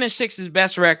 10-6 is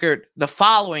best record the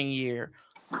following year.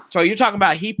 So you're talking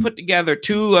about he put together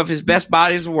 2 of his best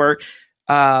bodies of work.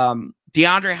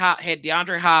 DeAndre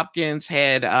Hopkins,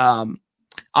 had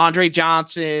Andre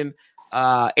Johnson,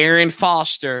 Aaron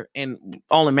Foster, and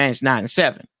only managed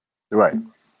 9-7. Right.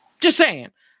 Just saying.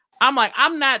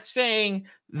 I'm not saying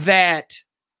that.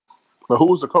 But who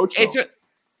was the coach?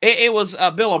 It was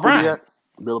Bill O'Brien.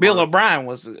 Bill O'Brien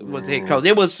was the head coach.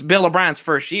 It was Bill O'Brien's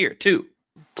first year too.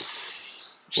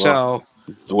 Well,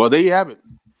 there you have it.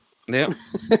 Yep.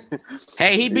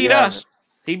 Hey, he beat us.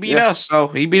 He beat us. So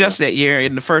he beat us that year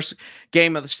in the first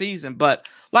game of the season. But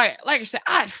like I said,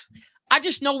 I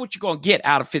just know what you're gonna get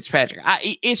out of Fitzpatrick.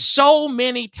 It's so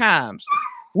many times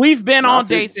we've been on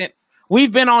dates and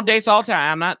we've been on dates all the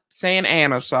time. I'm not saying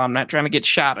Anna, so I'm not trying to get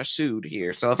shot or sued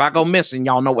here. So if I go missing,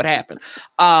 y'all know what happened.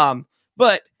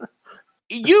 But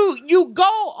you go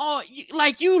on,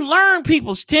 you learn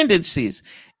people's tendencies,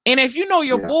 and if you know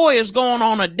your boy is going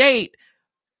on a date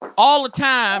all the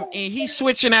time and he's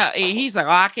switching out, and he's like, "Oh,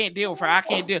 I can't deal with her. I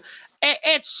can't deal."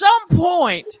 At some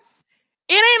point,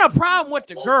 it ain't a problem with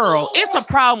the girl; it's a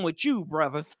problem with you,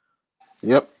 brother.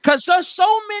 Yep. Because there's so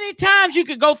many times you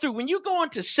could go through when you go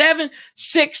into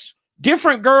 7-6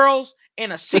 different girls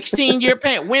in a 16-year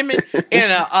pan, women in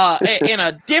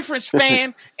a different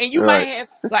span, and you might have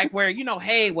where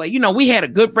we had a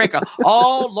good breakup.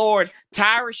 Oh Lord,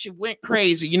 Tyra, she went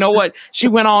crazy. You know what? She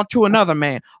went on to another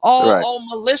man. Oh,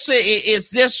 Melissa is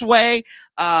this way.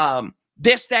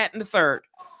 This, that, and the third.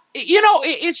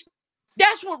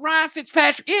 That's what Ryan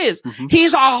Fitzpatrick is.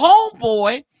 He's our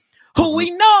homeboy. Who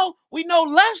we know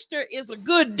Lester is a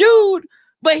good dude,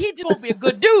 but he just won't be a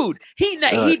good dude. He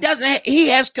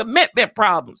has commitment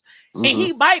problems. And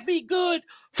he might be good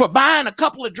for buying a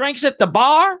couple of drinks at the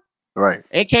bar, right?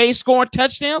 AKA scoring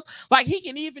touchdowns. Like he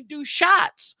can even do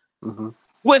shots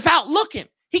without looking.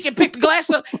 He can pick the glass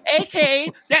up, AKA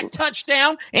that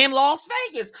touchdown in Las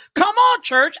Vegas. Come on,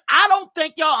 church. I don't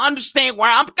think y'all understand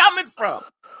where I'm coming from.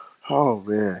 Oh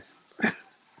man.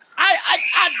 I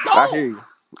don't.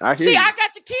 I hear you. I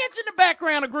got the kids in the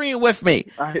background agreeing with me.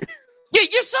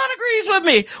 Your son agrees with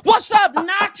me. What's up,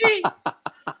 Nati?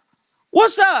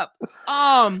 What's up?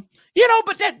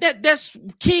 But that's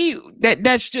key.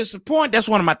 That's just a point. That's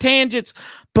one of my tangents.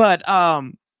 But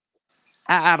I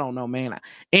don't know, man.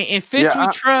 In Fitz we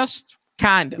trust,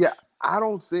 kind of. Yeah, I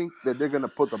don't think that they're gonna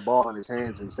put the ball in his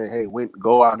hands and say, "Hey,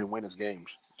 go out and win his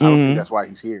games." I don't think that's why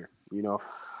he's here. You know,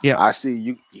 yeah, I see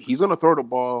you. He's gonna throw the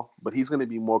ball, but he's gonna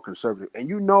be more conservative. And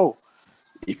you know,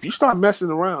 if you start messing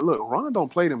around, look, Ron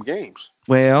don't play them games.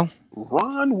 well,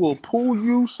 Ron will pull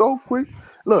you so quick.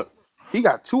 Look, he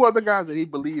got 2 other guys that he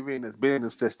believe in that's been in the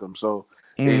system. So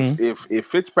if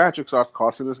Fitzpatrick starts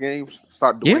costing us games,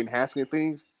 start Dwayne Haskins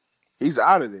things, he's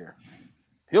out of there.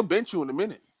 He'll bench you in a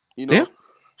minute. You know. Yeah.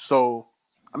 So,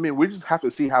 I mean, we just have to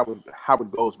see how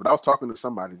it goes. But I was talking to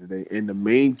somebody today, and the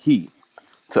main key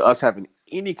to us having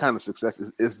any kind of success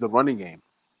is the running game.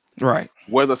 Right.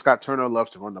 Whether Scott Turner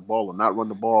loves to run the ball or not run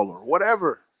the ball or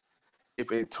whatever,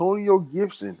 if Antonio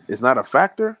Gibson is not a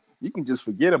factor, you can just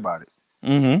forget about it.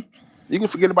 Mm-hmm. You can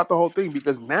forget about the whole thing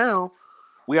because now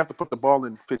we have to put the ball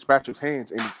in Fitzpatrick's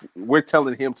hands, and we're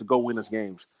telling him to go win us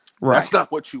games. Right. That's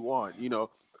not what you want. You know,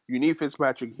 you need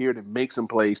Fitzpatrick here to make some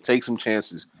plays, take some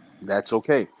chances. That's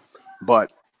okay.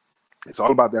 But it's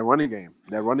all about that running game.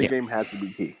 That running game has to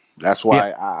be key. That's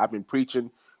why I've been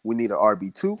preaching we need an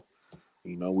RB2.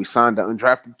 You know, we signed an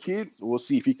undrafted kid. We'll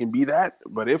see if he can be that.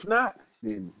 But if not,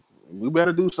 then we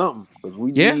better do something because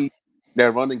we need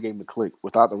that running game to click.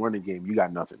 Without the running game, you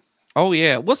got nothing. Oh,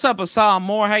 yeah. What's up, Asal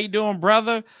Moore? How you doing,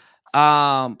 brother?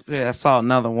 I saw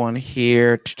another one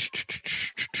here.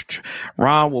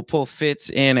 Ron will pull Fitz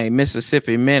in a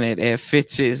Mississippi minute and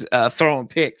Fitz is throwing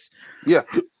picks. Yeah.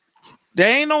 There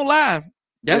ain't no lie.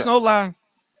 That's no lie.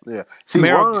 Yeah. See,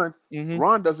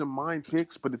 Ron doesn't mind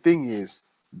picks, but the thing is,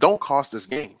 don't cost us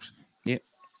games. Yeah.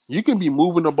 You can be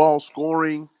moving the ball,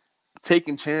 scoring,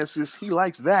 taking chances. He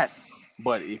likes that.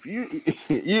 But if you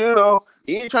know,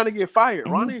 he ain't trying to get fired.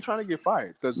 Ron ain't trying to get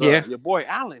fired because your boy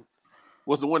Allen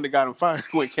was the one that got him fired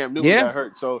when Cam Newton got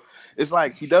hurt. So it's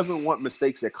like he doesn't want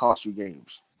mistakes that cost you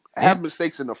games. Have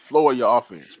mistakes in the flow of your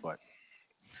offense, but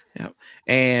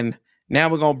and now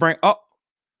we're gonna bring. Oh,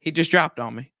 he just dropped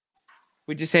on me.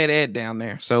 We just had Ed down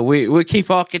there, so we'll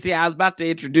keep on getting. I was about to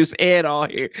introduce Ed all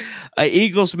here.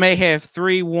 Eagles may have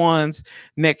 3 wins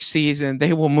next season.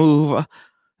 They will move.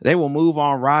 They will move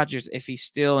on Rodgers if he's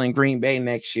still in Green Bay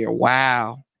next year.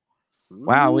 Wow.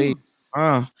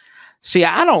 See,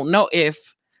 I don't know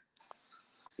if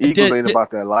Eagles ain't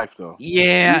about that life though.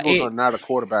 Yeah, Eagles are not a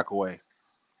quarterback away.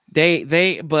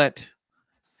 But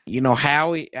you know,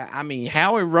 Howie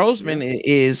Roseman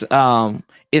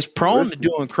is prone to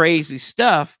doing crazy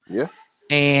stuff. Yeah.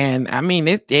 And I mean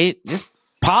it's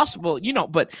possible, you know,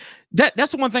 but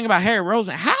that's the one thing about Harry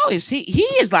Roseman. How is he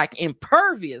is like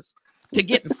impervious to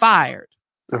getting fired.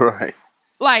 Right.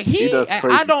 Like he does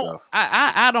crazy stuff.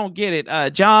 I don't get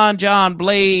it. John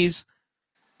Blaze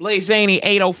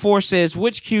 804 says,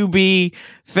 which QB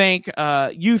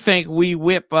you think we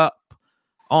whip up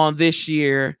on this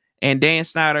year and Dan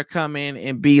Snyder come in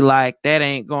and be like, that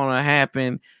ain't gonna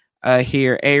happen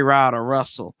here, A-Rod or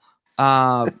Russell?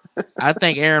 I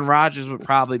think Aaron Rodgers would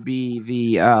probably be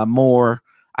the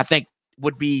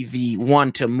would be the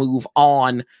one to move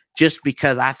on, just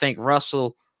because I think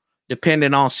Russell,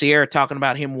 depending on Sierra talking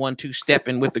about him 1-2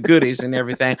 stepping with the goodies and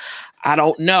everything, I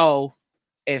don't know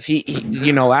if he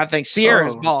you know, I think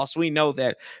Sierra's boss. We know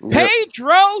that. Yep.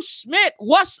 Pedro Smith,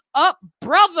 what's up,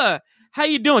 brother? How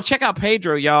you doing? Check out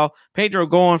Pedro, y'all. Pedro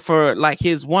going for like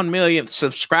his 1 millionth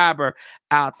subscriber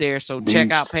out there. So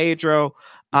check out Pedro.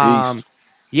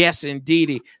 Yes,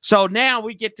 indeedy. So now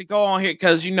we get to go on here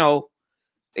because, you know,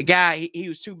 the guy, he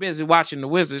was too busy watching the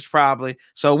Wizards probably.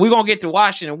 So we're going to get to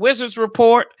Washington Wizards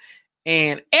report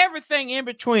and everything in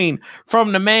between,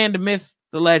 from the man, the myth,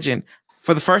 the legend,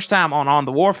 for the first time on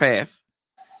the Warpath,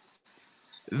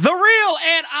 the real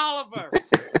Ed Oliver.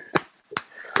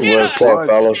 What's up,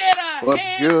 fellas? What's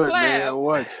good, man?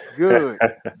 What's good?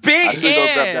 Big I should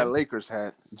go grab that Lakers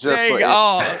hat. Just for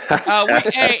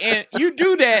and you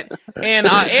do that, and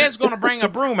Ed's gonna bring a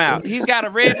broom out. He's got a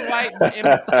red, white,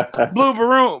 and blue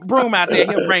broom out there.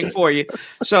 He'll bring for you.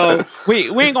 So we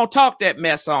ain't gonna talk that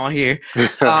mess on here.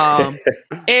 But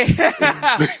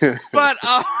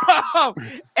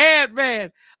Ed,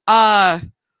 man,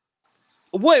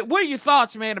 What are your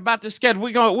thoughts, man, about the schedule?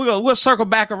 We'll circle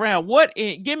back around.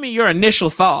 Give me your initial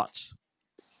thoughts.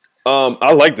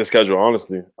 I like the schedule,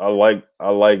 honestly. I like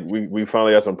we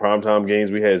finally got some primetime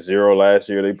games. We had 0 last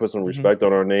year. They put some respect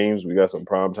on our names. We got some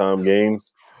primetime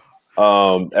games.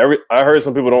 I heard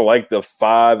some people don't like the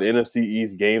 5 NFC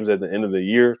East games at the end of the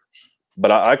year,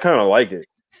 but I kind of like it.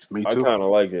 Me too. I kind of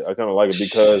like it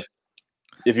because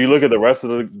if you look at the rest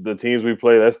of the teams we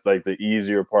play, that's like the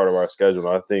easier part of our schedule.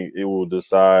 I think it will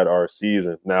decide our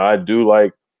season. Now,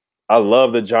 I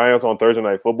love the Giants on Thursday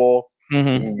Night Football. You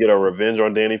can get a revenge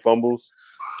on Danny Fumbles.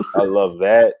 I love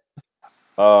that.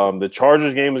 The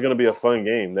Chargers game is going to be a fun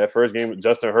game. That first game,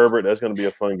 Justin Herbert, that's going to be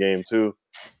a fun game too.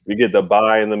 We get the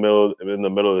bye in the middle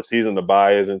of the season. The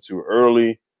bye isn't too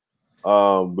early.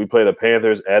 We play the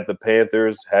Panthers at the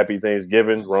Panthers. Happy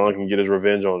Thanksgiving. Ron can get his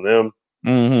revenge on them.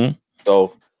 Mm-hmm.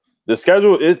 So the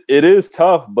schedule it is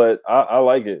tough, but I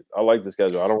like it. I like the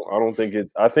schedule. I don't think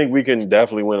it's. I think we can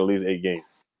definitely win at least 8 games.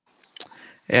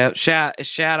 Yeah, shout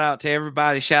out to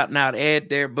everybody shouting out Ed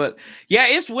there. But yeah,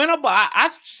 it's winnable. I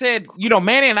said,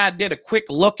 Manny and I did a quick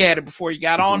look at it before you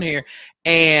got on here,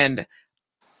 and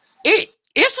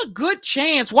it's a good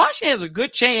chance. Washington has a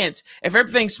good chance if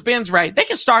everything spins right. They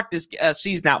can start this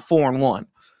season out 4-1.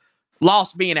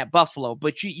 Loss being at Buffalo,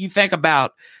 but you think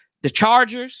about the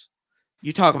Chargers,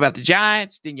 you talk about the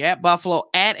Giants, then you're at Buffalo,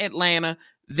 at Atlanta,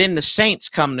 then the Saints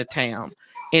come to town.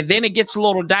 And then it gets a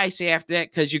little dicey after that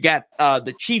because you got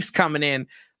the Chiefs coming in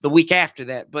the week after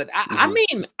that. But I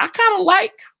mean, I kind of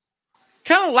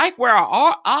like where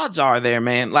our odds are there,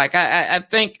 man. Like I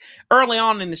think early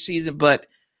on in the season, but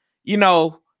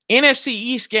NFC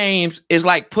East games is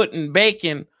like putting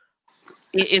bacon.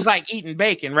 It's like eating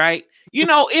bacon, right?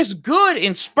 It's good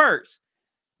in spurts.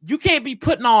 You can't be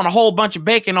putting on a whole bunch of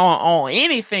bacon on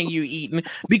anything you eating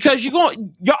because your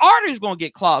arteries going to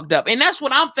get clogged up. And that's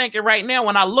what I'm thinking right now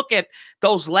when I look at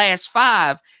those last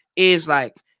 5 is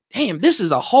like, damn, this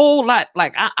is a whole lot.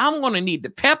 Like I'm going to need the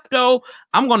Pepto.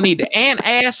 I'm going to need the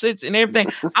antacids and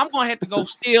everything. I'm going to have to go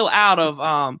steal out of,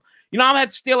 I'm going to have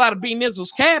to steal out of B.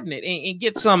 Nizzle's cabinet and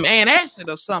get some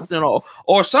antacid or something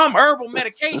or some herbal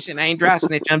medication. I ain't dry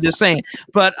snitch. I'm just saying.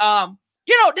 But,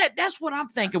 that's what I'm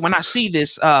thinking when I see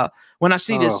this.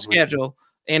 This schedule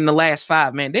in the last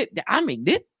 5, man. That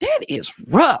is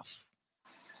rough.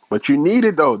 But you need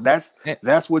it though. That's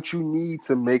what you need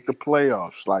to make the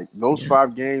playoffs. Like those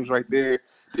 5 games right there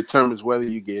determines whether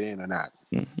you get in or not.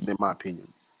 In my opinion.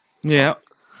 Yeah.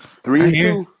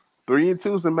 3-2.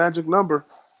 3-2 is the magic number.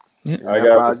 Yeah. I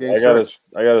got us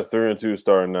 3-2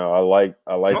 starting now. I like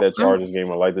that Chargers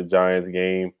game. I like the Giants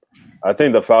game. I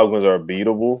think the Falcons are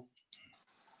beatable.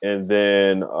 And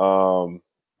then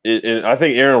I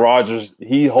think Aaron Rodgers,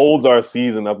 he holds our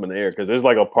season up in the air because there's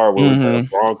like a part where we have the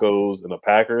Broncos and the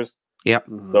Packers. Yep.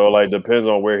 So depends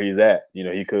on where he's at.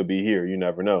 He could be here. You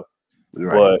never know.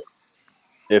 Right. But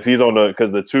if he's on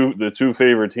because the two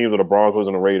favorite teams are the Broncos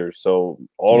and the Raiders. So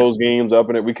all those games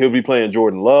up in it, we could be playing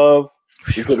Jordan Love.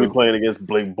 We could be playing against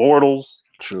Blake Bortles.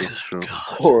 True.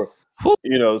 Or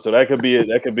so that could be an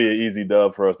easy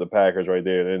dub for us, the Packers right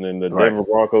there, and then the Denver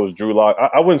Broncos, Drew Lock.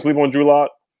 I wouldn't sleep on Drew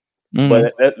Lock,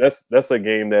 but that's a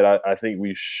game that I think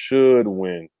we should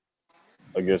win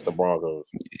against the Broncos.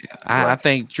 Yeah, I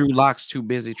think Drew Lock's too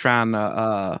busy trying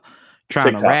to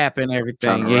rap and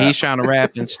everything. He's trying to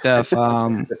rap and stuff.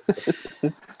 That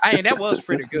was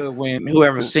pretty good when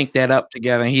whoever synced that up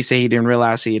together, and he said he didn't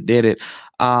realize he did it.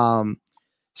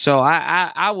 So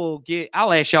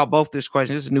I'll ask y'all both this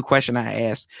question. This is a new question I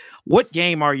asked. What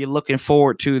game are you looking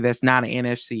forward to that's not an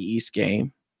NFC East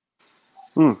game?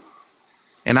 And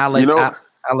I'll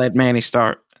let Manny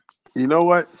start. You know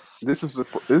what? This is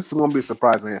going to be a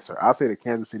surprising answer. I'll say the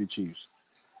Kansas City Chiefs.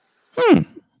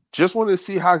 Just wanted to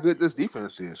see how good this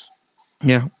defense is.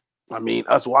 Yeah. I mean,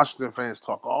 us Washington fans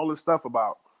talk all this stuff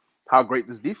about how great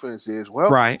this defense is. Well,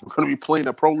 we're going to be playing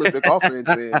a prolific offense,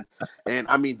 and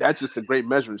I mean that's just a great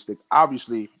measuring stick.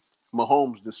 Obviously,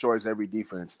 Mahomes destroys every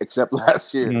defense except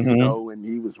last year, when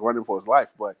he was running for his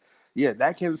life. But yeah,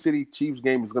 that Kansas City Chiefs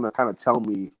game is going to kind of tell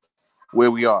me where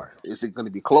we are. Is it going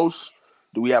to be close?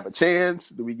 Do we have a chance?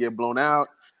 Do we get blown out?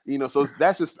 So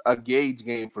that's just a gauge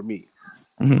game for me.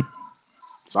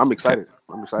 So I'm excited.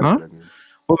 For that game.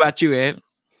 What about you, Ed?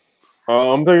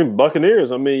 I'm thinking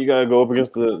Buccaneers. I mean, you gotta go up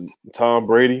against the Tom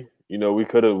Brady.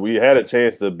 We had a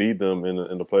chance to beat them in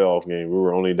the playoff game. We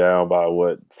were only down by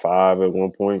 5 at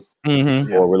one point,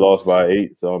 or we lost by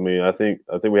 8. So I mean, I think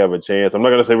we have a chance. I'm not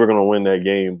gonna say we're gonna win that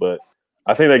game, but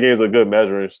I think that game's a good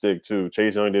measuring stick too.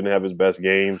 Chase Young didn't have his best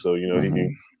game, so he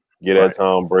can get at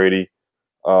Tom Brady.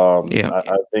 I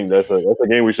think that's a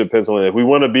game we should pencil in. If we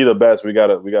want to be the best, we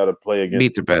gotta play against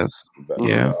beat the best.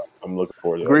 Yeah, I'm looking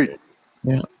forward to that game.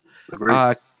 Yeah.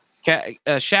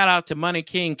 Shout out to Money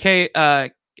King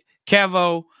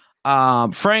Kevo,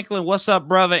 Franklin. What's up,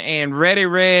 brother? And Ready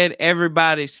Red,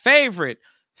 everybody's favorite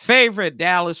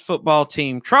Dallas football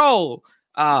team troll.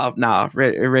 Not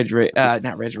Reggie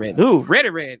Red. Ooh, Ready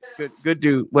Red, good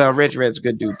dude. Well, Reggie Red's a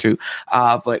good dude too.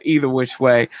 But either which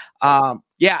way, I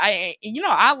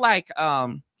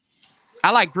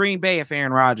like Green Bay if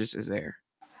Aaron Rodgers is there.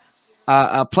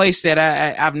 A place that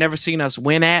I've never seen us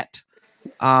win at.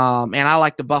 And I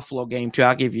like the Buffalo game too.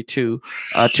 I'll give you 2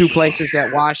 places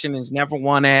that Washington's never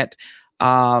won at.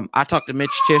 I talked to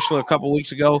Mitch Tischler a couple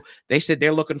weeks ago. They said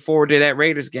they're looking forward to that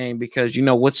Raiders game because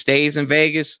what stays in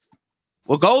Vegas,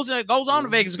 what goes on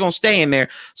in Vegas is going to stay in there.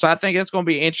 So I think it's going to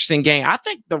be an interesting game. I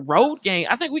think the road game.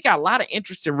 I think we got a lot of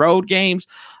interesting road games.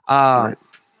 Right.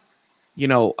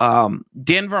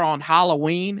 Denver on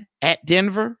Halloween at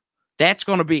Denver. That's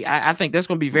going to be. I think that's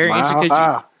going to be very interesting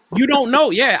because you don't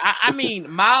know. Yeah, I mean,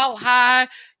 Mile High.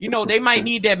 They might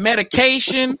need that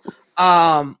medication.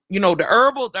 The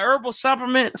herbal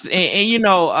supplements, and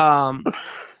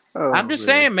I'm just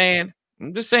saying, man.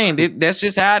 I'm just saying that's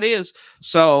just how it is.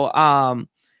 So, I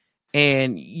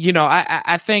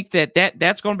think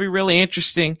that's going to be really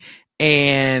interesting,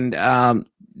 and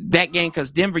that game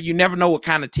because Denver, you never know what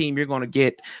kind of team you're going to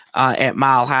get at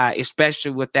Mile High,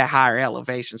 especially with that higher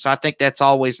elevation. So I think that's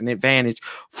always an advantage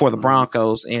for the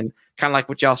Broncos, and kind of like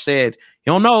what y'all said.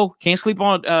 You don't know, can't sleep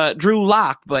on Drew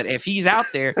Lock, but if he's out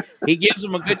there, he gives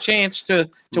them a good chance to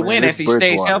win if he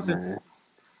stays healthy. Man.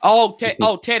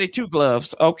 Teddy Two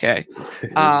Gloves. Okay.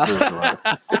 And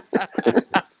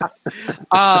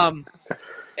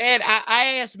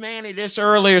I asked Manny this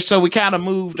earlier, so we kind of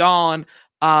moved on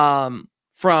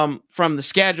from the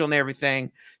schedule and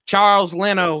everything. Charles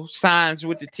Leno signs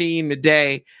with the team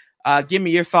today. Give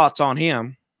me your thoughts on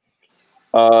him.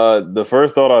 The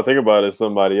first thought I think about is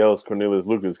somebody else, Cornelius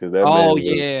Lucas, because that. Oh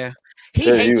man he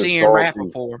hates Ian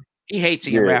Rappaport. He hates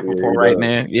Ian Rappaport right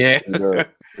now. Yeah.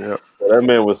 Yeah. That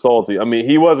man was salty. I mean,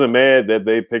 he wasn't mad that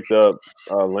they picked up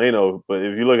Leno, but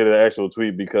if you look at the actual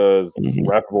tweet, because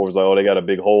Rappaport was like, "Oh, they got a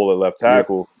big hole at left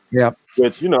tackle." Yeah.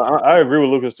 Which I agree with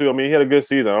Lucas too. I mean, he had a good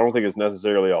season. I don't think it's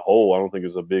necessarily a hole. I don't think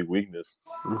it's a big weakness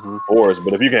for us.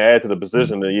 But if you can add to the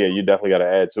position, then yeah, you definitely got to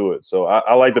add to it. So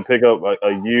I like to pick up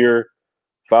a year.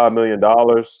 $5 million,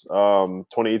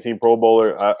 2018 Pro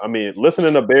Bowler. I mean,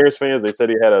 listening to Bears fans, they said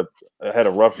he had a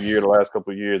rough year the last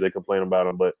couple of years. They complained about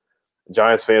him, but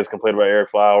Giants fans complained about Eric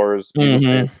Flowers.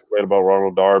 Complained about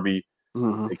Ronald Darby.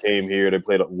 They came here. They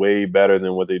played way better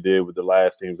than what they did with the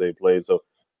last teams they played. So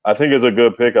I think it's a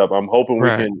good pickup. I'm hoping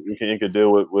we can ink a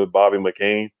deal with Bobby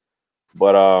McCain,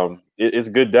 but it's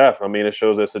good depth. I mean, it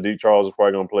shows that Sadiq Charles is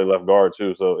probably going to play left guard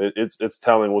too. So it's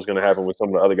telling what's going to happen with some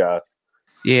of the other guys.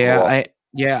 Yeah,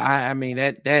 I mean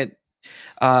that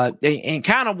and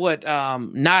kind of what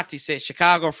Nati said.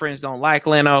 Chicago friends don't like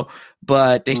Leno,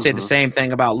 but they said the same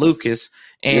thing about Lucas.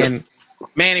 And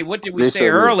Manny, what did we say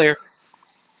earlier?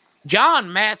 John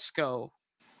Matsko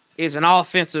is an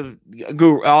offensive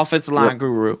line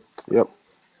guru. Yep.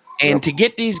 And to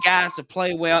get these guys to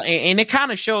play well, and it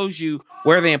kind of shows you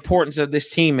where the importance of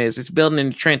this team is. It's building in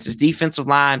the trenches. Defensive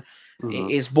line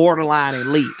is borderline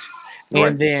elite,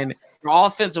 and then your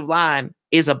offensive line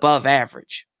is above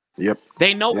average. Yep.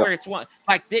 They know where it's one.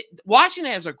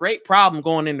 Washington has a great problem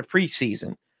going into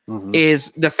preseason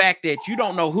is the fact that you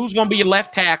don't know who's going to be your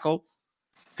left tackle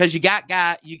because you got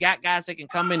guys that can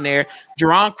come in there.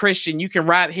 Jerron Christian, you can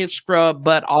ride his scrub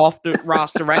butt off the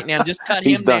roster right now. Just cut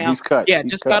him down. He's cut. Yeah,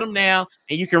 cut him down,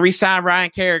 and you can re-sign Ryan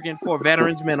Kerrigan for a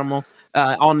veterans minimum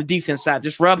on the defense side.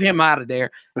 Just rub him out of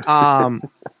there.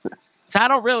 So I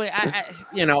don't really,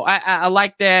 I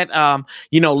like that.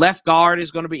 Left guard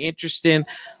is going to be interesting.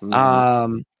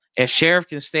 If Sheriff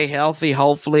can stay healthy,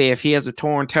 hopefully, if he has a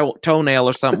torn toenail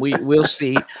or something, we'll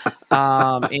see.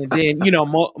 And then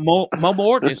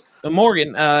Morgan,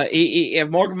 if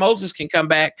Morgan Moses can come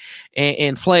back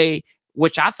and play,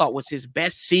 which I thought was his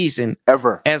best season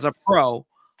ever as a pro.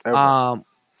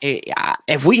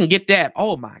 If we can get that,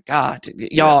 oh my God,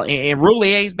 y'all, and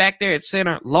Roulier's back there at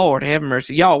center. Lord have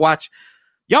mercy, y'all watch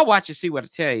and see what I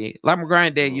tell you. Like my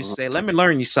granddad used to say, "Let me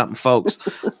learn you something, folks."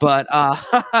 But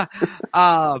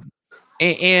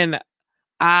and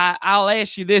I'll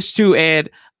ask you this too,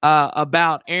 Ed,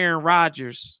 about Aaron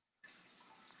Rodgers.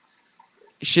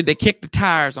 Should they kick the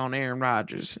tires on Aaron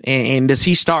Rodgers, and does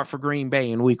he start for Green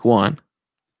Bay in Week 1?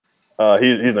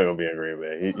 He's not gonna be in Green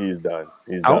Bay. He's done.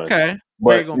 He's done. Okay.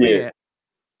 Where you gonna be at?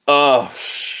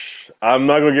 I'm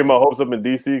not gonna get my hopes up in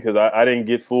DC because I didn't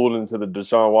get fooled into the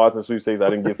Deshaun Watson sweepstakes. I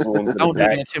didn't get fooled into don't do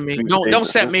that to me. Don't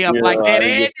set me up like that.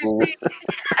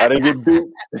 I didn't get beat.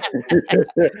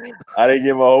 I didn't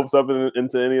get my hopes up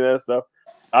into any of that stuff.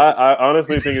 I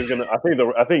honestly think it's gonna. I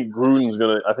think Gruden's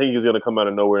gonna. I think he's gonna come out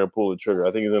of nowhere and pull the trigger.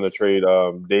 I think he's gonna trade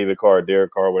David Carr,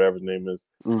 Derek Carr, whatever his name is.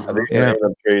 I think he's gonna end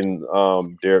up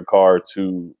trading Derek Carr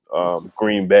to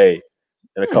Green Bay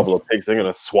and a couple of picks. They're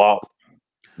gonna swap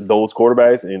those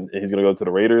quarterbacks, and he's going to go to the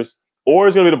Raiders, or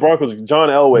it's going to be the Broncos. John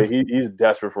Elway, he's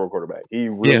desperate for a quarterback. He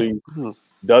really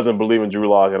doesn't believe in Drew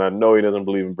Lock, and I know he doesn't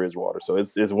believe in Bridgewater. So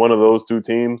it's one of those two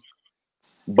teams.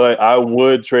 But I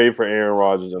would trade for Aaron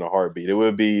Rodgers in a heartbeat. It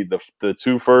would be the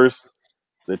 2 firsts,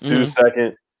 the 2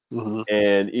 second,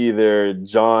 and either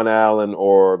John Allen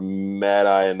or Matt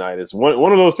Ioannidis.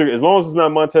 One of those three. As long as it's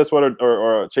not Montez Sweat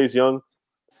or Chase Young,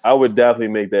 I would definitely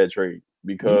make that trade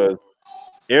because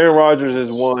Aaron Rodgers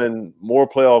has won more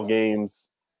playoff games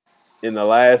in the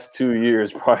last 2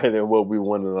 years probably than what we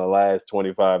won in the last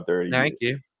 25, 30 years. Thank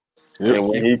you. And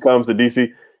when he comes to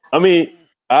DC, I mean,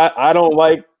 I don't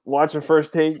like watching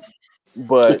First Take,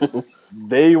 but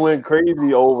they went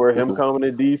crazy over him coming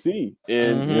to DC.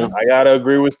 And I gotta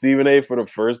agree with Stephen A. for the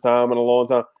first time in a long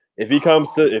time. If he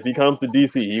comes to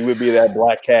DC, he would be that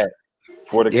black cat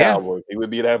for the Cowboys. He would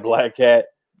be that black cat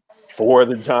for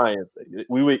the Giants.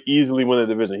 We would easily win the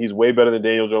division. He's way better than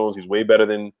Daniel Jones. He's way better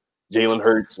than Jalen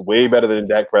Hurts. Way better than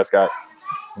Dak Prescott.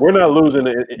 We're not losing.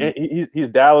 He's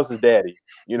Dallas's daddy.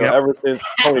 You know, ever since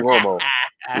Tony Romo,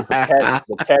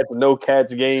 the catch no catch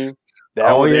game.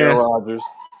 That was Aaron Rodgers.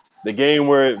 The game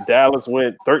where Dallas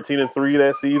went 13-3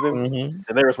 that season, and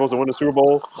they were supposed to win the Super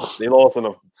Bowl. They lost in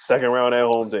the second round at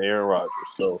home to Aaron Rodgers.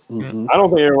 So I don't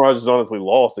think Aaron Rodgers honestly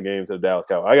lost the game to the Dallas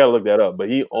Cowboys. I got to look that up, but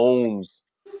he owns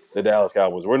the Dallas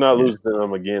Cowboys. We're not losing to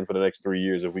them again for the next 3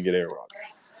 years if we get Aaron Rodgers.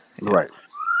 Right.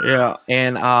 Yeah,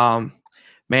 and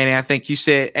Manny, I think you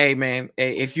said, hey, man,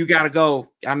 if you got to go,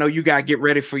 I know you got to get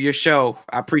ready for your show.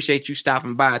 I appreciate you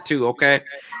stopping by too, okay?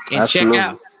 And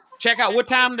Absolutely. check out what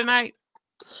time tonight?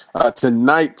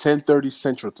 Tonight, 10:30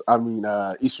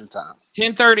 Eastern time.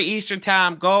 10:30 Eastern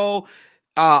time. Go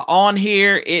on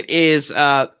here. It is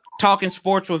Talking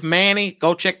Sports with Manny.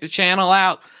 Go check the channel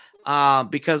out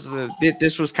because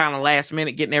this was kind of last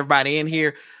minute getting everybody in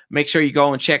here. Make sure you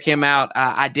go and check him out.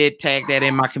 I did tag that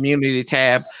in my community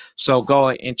tab. So go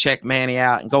and check Manny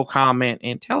out and go comment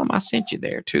and tell him I sent you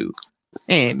there too.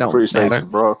 And don't appreciate matter.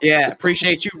 you, bro. Yeah,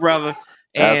 appreciate you, brother.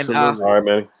 And Absolutely. All right,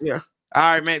 Manny. Yeah. All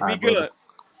right, man. Be good. Brother.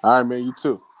 All right, man. You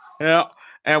too. Yeah.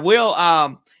 And we'll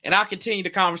and I'll continue the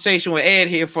conversation with Ed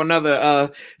here for another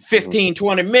 15,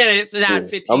 20 minutes. Not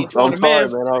 15, 20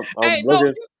 minutes.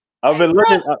 Man. I've been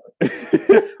looking.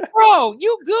 Bro,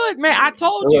 you good, man. I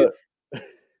told you.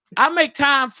 I make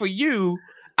time for you.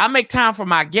 I make time for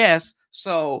my guests.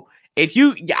 So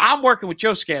I'm working with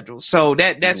your schedule. So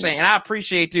that's saying, and I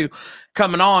appreciate you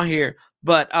coming on here.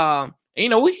 But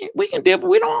we can dip.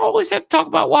 We don't always have to talk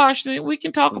about Washington. We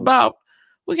can talk about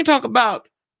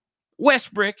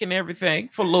Westbrook and everything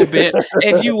for a little bit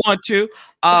if you want to.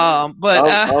 But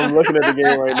I'm looking at the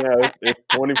game right now. It's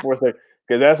 24 seconds.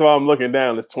 Because that's why I'm looking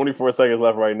down. There's 24 seconds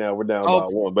left right now. We're down by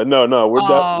one. But no, we're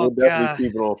definitely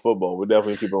keeping on football. We're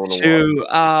definitely keeping on the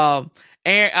wall.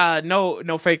 Aaron,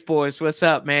 no fake boys. What's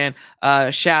up, man?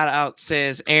 Shout out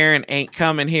says Aaron ain't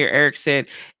coming here. Eric said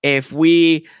if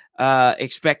we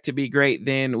expect to be great,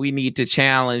 then we need to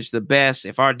challenge the best.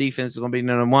 If our defense is going to be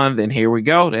number one, then here we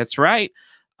go. That's right.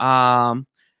 Don't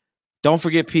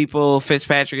forget, people,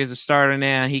 Fitzpatrick is a starter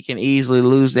now. He can easily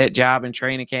lose that job in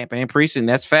training camp and preseason.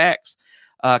 That's facts.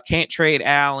 Can't trade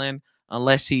Allen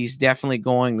unless he's definitely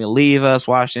going to leave us.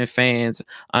 Washington fans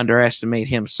underestimate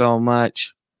him so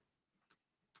much.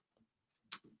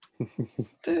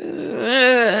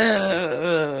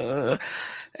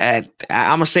 And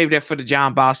I'm gonna save that for the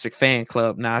John Bostic fan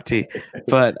club, Nati.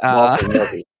 But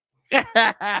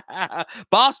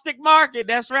Bostic Market,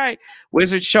 that's right.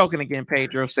 Wizards choking again.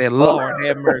 Pedro said, "Lord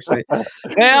have mercy."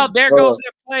 Well, there goes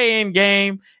that play-in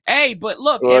game. Hey, but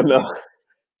look,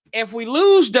 if we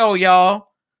lose though, y'all,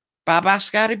 bye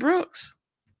Scotty Brooks.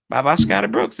 Bye Scotty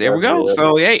Brooks. There we go.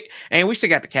 So hey, and we still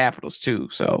got the Capitals too.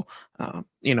 So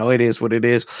it is what it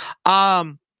is.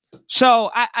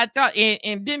 So I thought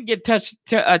and didn't get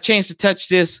a chance to touch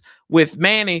this with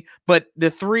Manny, but the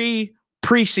 3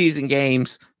 preseason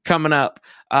games coming up.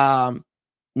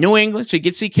 New England, so you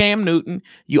get to see Cam Newton.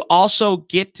 You also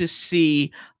get to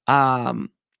see 2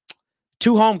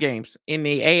 home games in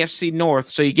the AFC North.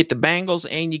 So you get the Bengals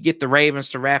and you get the Ravens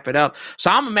to wrap it up.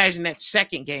 So I'm imagining that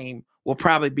second game will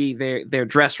probably be their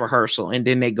dress rehearsal, and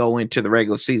then they go into the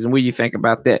regular season. What do you think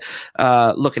about that?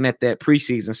 Looking at that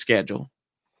preseason schedule.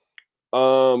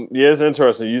 Yeah, it's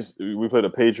interesting. We play the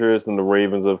Patriots and the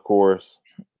Ravens, of course.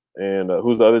 And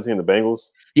who's the other team? The Bengals?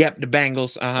 Yep, the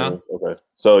Bengals. Okay.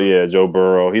 So yeah, Joe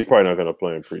Burrow. He's probably not going to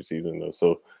play in preseason though.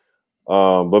 So,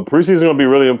 but preseason is going to be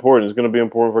really important. It's going to be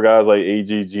important for guys like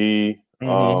AGG.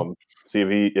 See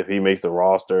if he makes the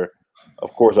roster.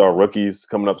 Of course, our rookies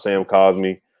coming up, Sam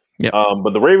Cosmi. Yep.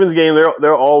 But the Ravens game,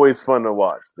 they're always fun to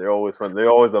watch. They're always fun.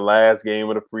 They're always the last game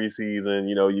of the preseason.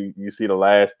 You know, you see the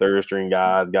last third string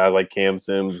guys like Cam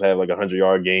Sims have like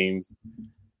 100-yard games.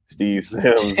 Steve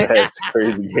Sims has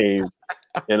crazy games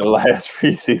in the last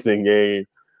preseason game.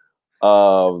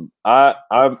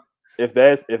 if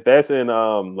that's in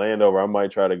Landover, I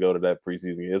might try to go to that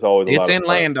preseason. It's always a lot of in fun.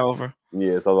 Landover.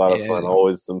 Yeah, it's a lot of fun.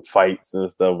 Always some fights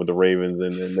and stuff with the Ravens,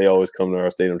 and they always come to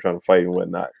our stadium trying to fight and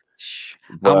whatnot.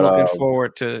 But, I'm looking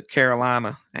forward to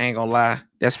Carolina. I ain't gonna lie.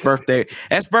 That's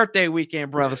birthday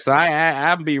weekend, brother. So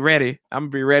I'm be ready. I'm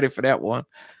gonna be ready for that one.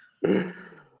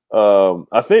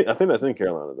 I think that's in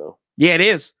Carolina though. Yeah, it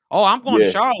is. Oh, I'm going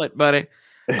to Charlotte, buddy.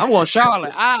 I'm going to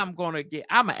Charlotte. I'm gonna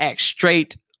act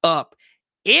straight up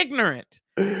ignorant.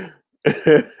 I'm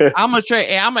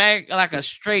gonna act like a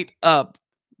straight up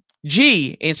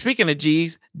G. And speaking of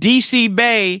G's, DC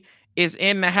Bay is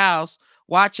in the house.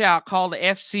 Watch out, call the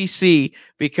FCC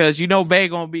because Bay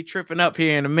gonna be tripping up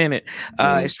here in a minute.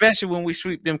 Especially when we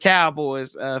sweep them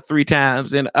Cowboys 3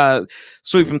 times and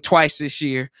sweep them twice this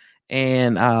year.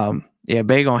 And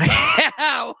Bay gonna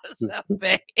what's up,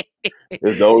 Bay?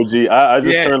 It's the OG. I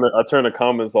just turned the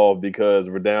comments off because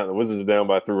we're down. Wizards are down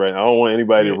by 3 right now. I don't want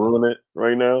anybody to ruin it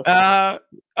right now.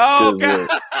 God.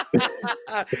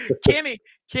 Kenny,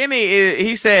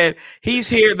 he said he's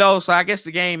here though, so I guess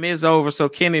the game is over. So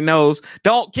Kenny knows.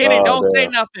 Don't say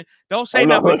nothing. Don't say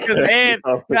nothing because Ed,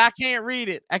 I can't read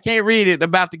it. I can't read it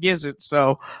about the gizzards.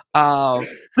 So, but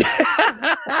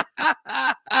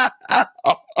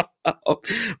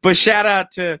shout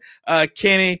out to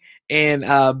Kenny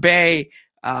and Bay.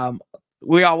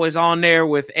 We're always on there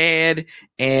with Ed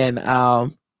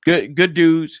and good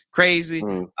dudes, crazy.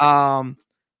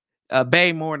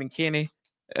 Bay more than Kenny,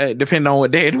 depending on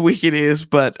what day of the week it is.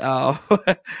 But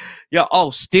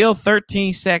still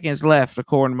 13 seconds left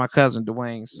according to my cousin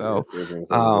Dwayne. So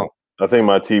I think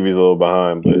my TV's a little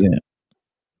behind, but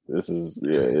this is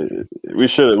we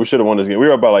should have won this game. We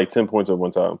were about like 10 points at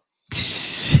one time.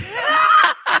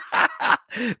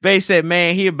 Bay said,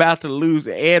 "Man, he about to lose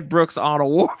Ed Brooks on a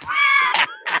war."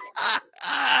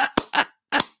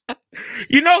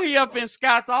 He up in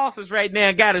Scott's office right now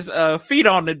and got his feet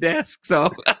on the desk. So,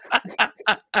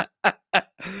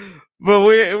 but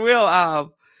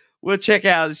we'll check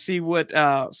out and see what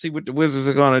the Wizards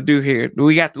are going to do here. Do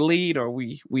we got the lead or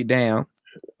we down?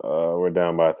 We're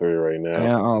down by 3 right now.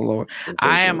 Yeah, oh Lord,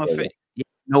 I am offended.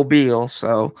 No Bill,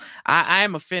 so I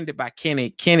am offended by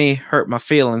Kenny. Kenny hurt my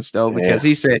feelings though because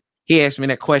he asked me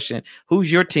that question.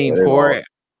 Who's your team for?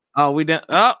 Oh, we done.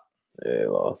 Oh, they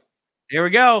lost. There we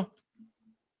go.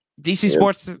 DC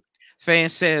Sports fan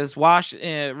says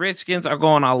Redskins are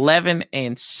going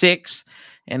 11-6,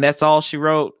 and that's all she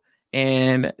wrote.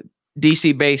 And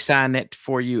DC Bay signed that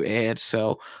for you, Ed.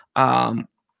 So,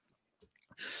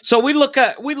 so we look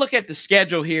at the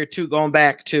schedule here too. Going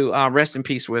back to rest in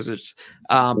peace Wizards,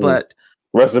 but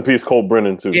rest in peace Colt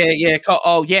Brennan too.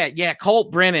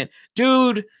 Colt Brennan,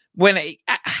 dude. When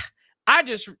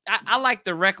I like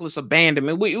the reckless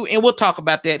abandonment. We'll talk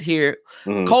about that here.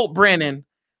 Colt Brennan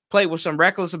played with some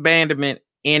reckless abandonment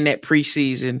in that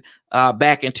preseason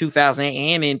back in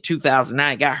 2008 and in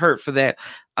 2009. Got hurt for that,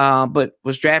 but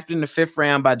was drafted in the 5th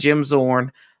round by Jim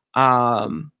Zorn.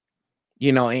 And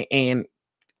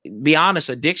be honest,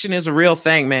 addiction is a real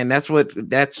thing, man. That's what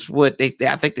I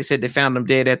think they said they found him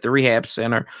dead at the rehab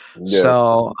center. Yeah.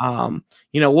 So,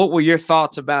 what were your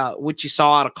thoughts about what you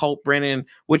saw out of Colt Brennan,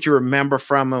 what you remember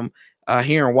from him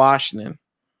here in Washington?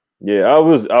 Yeah, I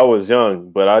was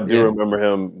young, but I do remember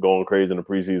him going crazy in the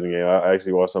preseason game. I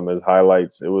actually watched some of his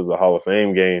highlights. It was a Hall of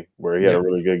Fame game where he had a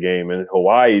really good game. And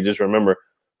Hawaii, just remember,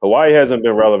 Hawaii hasn't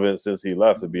been relevant since he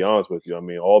left, to be honest with you. I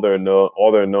mean, all they're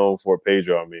known for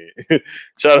Pedro. I mean,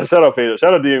 shout out Pedro.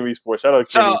 Shout out DMV Sports. Shout out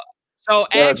Kenny. So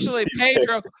actually,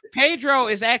 Pedro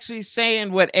is actually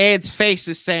saying what Ed's face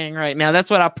is saying right now.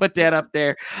 That's what I put that up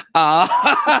there.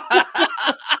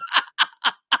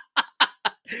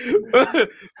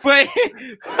 But go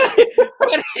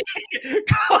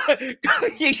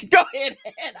ahead.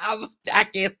 I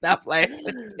can't stop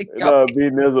laughing. B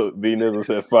Nizzle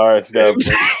said fire Scott.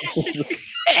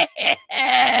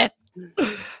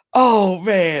 Oh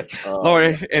man,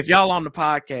 Lord, if y'all on the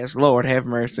podcast, Lord have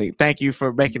mercy. Thank you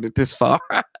for making it this far.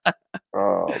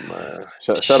 Oh man,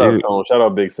 shout out Tone, shout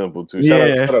out Big Simple too.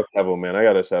 Shout out Kevo, man. I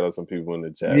gotta shout out some people in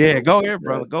the chat. Yeah, man. Go ahead,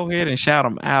 brother. Go ahead and shout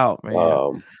them out,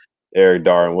 man. Eric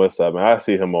Darden, what's up, man? I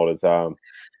see him all the time.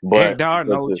 But Eric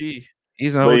Darden, OG.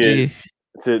 He's an OG. Yeah,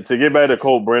 to get back to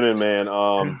Colt Brennan, man,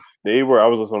 I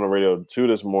was listening on the radio too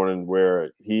this morning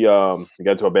where he got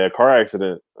into a bad car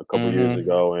accident a couple years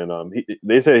ago, and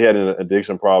they said he had an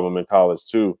addiction problem in college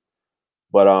too.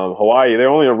 But Hawaii, they're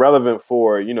only irrelevant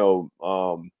for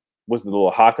what's the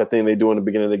little haka thing they do in the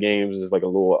beginning of the games? It's like a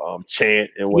little chant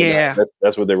and whatnot. Yeah,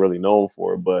 that's what they're really known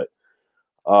for. But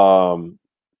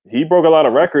he broke a lot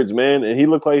of records, man, and he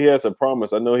looked like he had some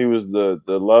promise. I know he was the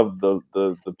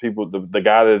people, the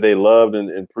guy that they loved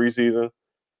in preseason,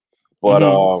 but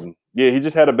he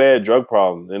just had a bad drug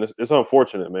problem, and it's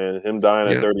unfortunate, man. Him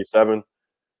dying at 37,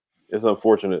 it's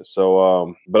unfortunate.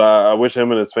 So, but I wish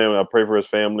him and his family. I pray for his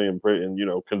family and pray, and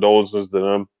condolences to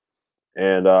them.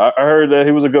 And I heard that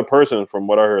he was a good person from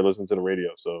what I heard listening to the radio.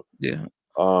 So yeah.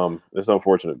 It's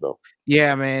unfortunate though.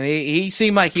 Yeah, man. He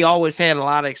seemed like he always had a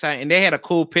lot of excitement. And they had a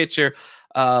cool picture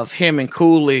of him and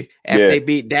Cooley after they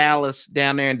beat Dallas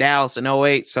down there in Dallas in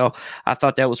 2008. So I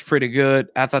thought that was pretty good.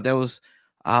 I thought that was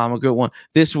a good one.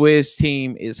 This Wiz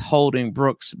team is holding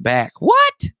Brooks back.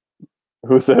 What?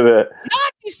 Who said that?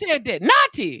 Nati said that.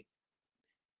 Nati.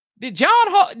 Did John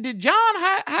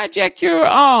hijack your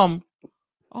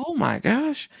Oh my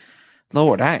gosh.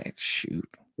 Lord, shoot.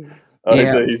 Oh, he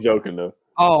said he's joking though.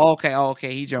 Oh,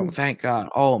 okay. He joking. Thank God.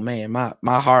 Oh man,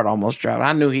 my heart almost dropped.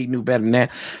 I knew he knew better than that.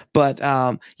 But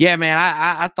yeah, man,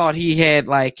 I thought he had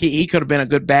he could have been a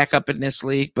good backup in this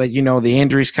league, but the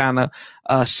injuries kind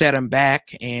of set him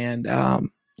back, and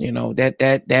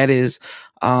that is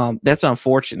that's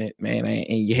unfortunate, man,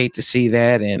 and you hate to see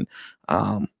that. And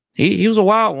he was a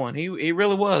wild one. He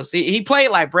really was. He played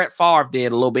like Brett Favre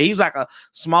did a little bit. He's like a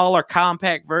smaller,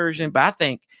 compact version, but I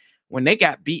think when they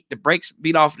got the brakes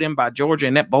beat off them by Georgia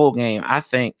in that bowl game, I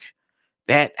think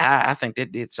that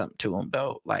did something to him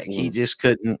though. Like he just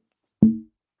couldn't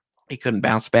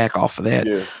bounce back off of that.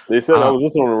 Yeah, they said I was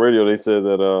listening on the radio. They said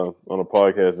that on a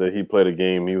podcast that he played a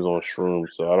game. He was on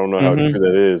shrooms, so I don't know how true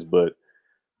that is, but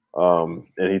and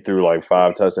he threw like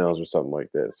 5 touchdowns or something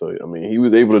like that. So I mean, he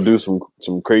was able to do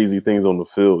some crazy things on the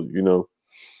field.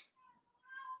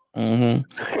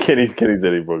 Kenny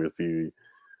said he broke his TV.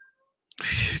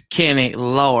 Kenny,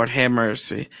 Lord have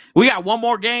mercy. We got one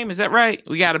more game, is that right?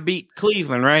 We got to beat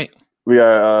Cleveland, right? We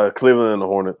got Cleveland and the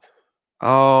Hornets.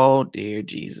 Oh dear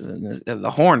Jesus, and the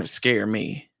Hornets scare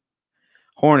me.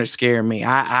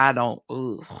 I don't.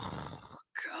 Oh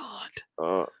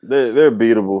God. They're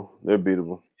beatable. They're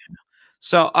beatable.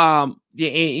 So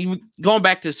going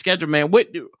back to the schedule, man.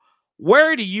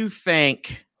 Where do you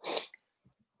think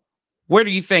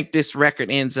this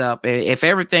record ends up if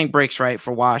everything breaks right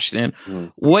for Washington?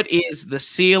 What is the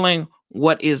ceiling?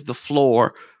 What is the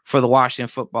floor for the Washington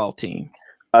football team?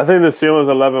 I think the ceiling is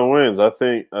 11 wins. I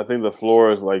think the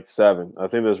floor is like 7. I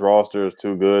think this roster is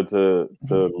too good to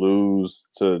lose,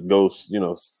 to go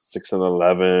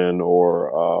 6-11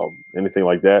 or anything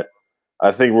like that.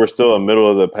 I think we're still a middle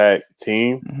of the pack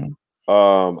team.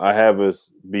 I have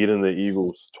us beating the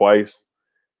Eagles twice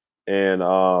and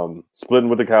splitting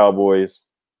with the Cowboys,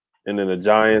 and then the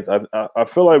Giants. I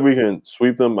feel like we can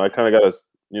sweep them. I kind of got us,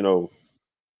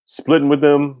 splitting with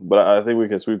them, but I think we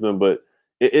can sweep them. But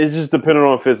it's just dependent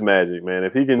on Fitzmagic, man.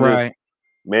 If he can just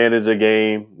manage a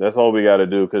game, that's all we got to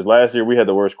do. Because last year we had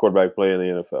the worst quarterback play in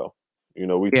the NFL.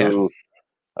 We threw,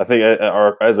 I think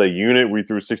as a unit, we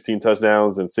threw 16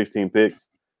 touchdowns and 16 picks.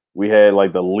 We had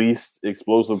like the least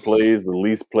explosive plays, the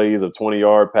least plays of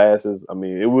 20-yard passes. I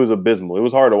mean, it was abysmal. It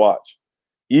was hard to watch.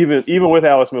 Even with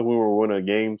Alex Smith, we were winning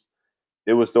games.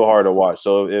 It was still hard to watch.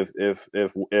 So if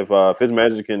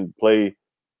Fitzmagic can play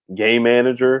game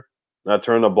manager, not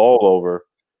turn the ball over,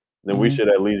 then we should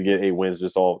at least get 8 wins.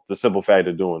 Just all the simple fact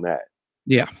of doing that.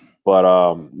 Yeah. But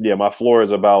my floor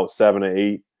is about 7 or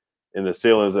 8. And the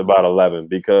ceiling is about 11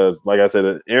 because, like I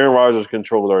said, Aaron Rodgers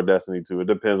controls our destiny too. It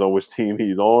depends on which team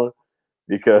he's on,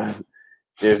 because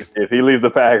if he leaves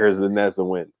the Packers, then that's a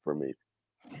win for me.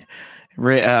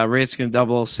 Redskin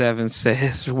 007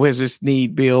 says Wizards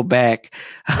need Bill back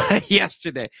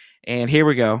yesterday. And here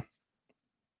we go.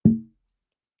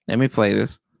 Let me play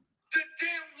this. The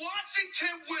damn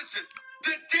Washington Wizards.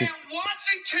 The damn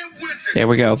Washington Wizards. There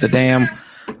we go. The damn.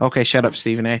 Okay, shut up,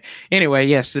 Stephen A. Anyway,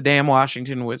 yes, the damn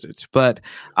Washington Wizards. But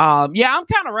I'm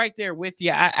kind of right there with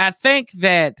you. I think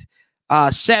that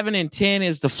 7-10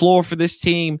 is the floor for this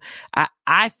team.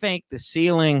 I think the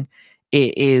ceiling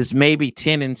is maybe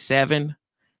 10-7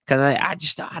 because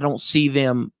I don't see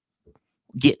them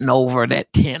getting over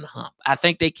that 10 hump. I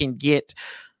think they can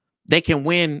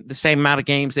win the same amount of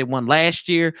games they won last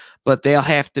year, but they'll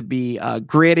have to be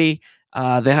gritty.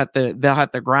 They'll have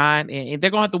to grind, and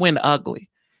they're gonna have to win ugly.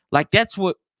 Like that's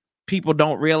what people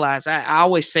don't realize. I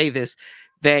always say this,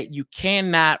 that you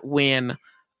cannot win.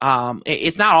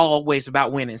 It's not always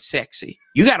about winning sexy.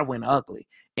 You got to win ugly.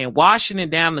 And Washington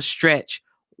down the stretch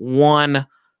won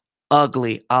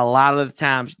ugly a lot of the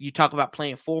times. You talk about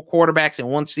playing 4 quarterbacks in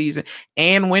one season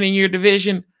and winning your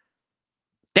division.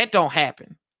 That don't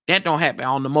happen. That don't happen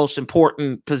on the most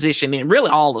important position in really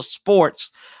all the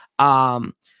sports.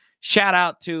 Shout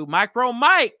out to Micro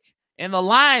Mike And the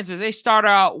Lions, as they start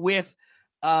out with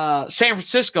San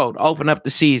Francisco to open up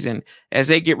the season, as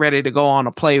they get ready to go on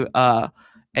a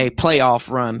playoff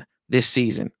run this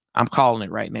season. I'm calling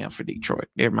it right now for Detroit.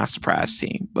 They're my surprise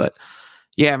team. But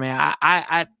yeah, man,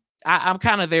 I'm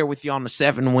kind of there with you on the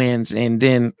 7 wins, and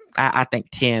then I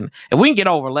think 10. If we can get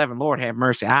over 11, Lord have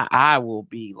mercy, I will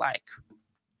be like,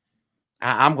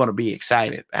 I'm going to be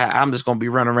excited. I'm just going to be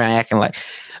running around acting like,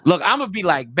 look, I'm going to be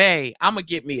like, Bay, I'm going to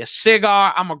get me a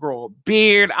cigar. I'm going to grow a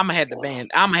beard. I'm going to have the band.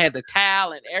 I'm going to have the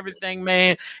towel and everything,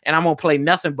 man. And I'm going to play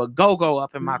nothing but go-go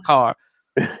up in my car.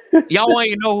 Y'all won't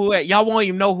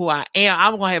even know who I am.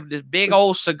 I'm going to have this big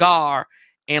old cigar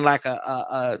and like I'm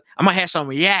going to have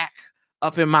some yak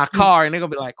up in my car. And they're going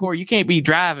to be like, Corey, you can't be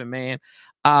driving, man.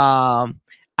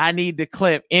 I need the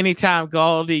clip. Anytime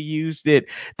Goldie used it,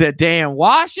 the damn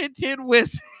Washington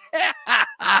Wizards.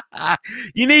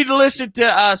 You need to listen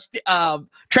to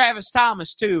Travis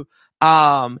Thomas too.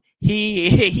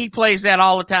 He plays that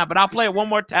all the time, but I'll play it one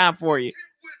more time for you.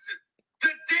 The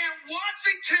damn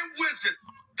Washington Wizards.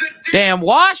 Damn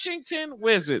Washington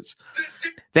Wizards.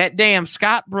 That damn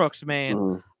Scott Brooks,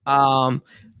 man. I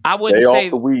wouldn't say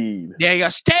off the weed. There you go.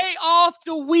 Stay off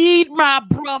the weed, my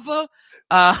brother.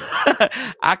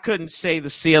 I couldn't say the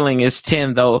ceiling is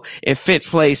 10 though. If Fitz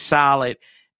plays solid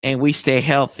and we stay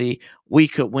healthy, we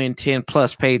could win 10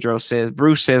 plus. Pedro says.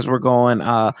 Bruce says we're going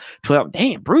 12.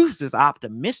 Damn, Bruce is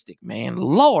optimistic, man.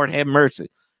 Lord have mercy,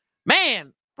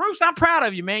 man. Bruce, I'm proud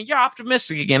of you, man. You're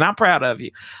optimistic again. I'm proud of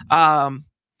you.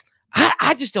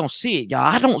 I just don't see it, y'all.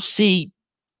 I don't see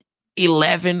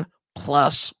 11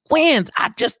 plus wins. I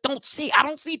just don't see. I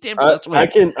don't see 10 plus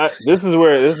wins. This is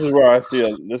where I see.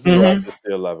 I see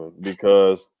 11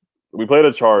 because we play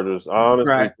the Chargers. I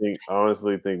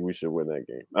honestly think we should win that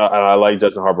game. I like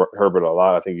Justin Herbert a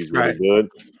lot. I think he's really good.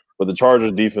 But the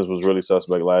Chargers defense was really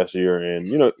suspect last year, and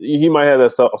he might have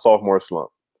that sophomore slump.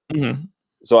 Mm-hmm.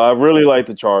 So I really like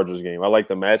the Chargers game. I like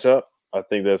the matchup. I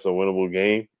think that's a winnable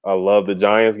game. I love the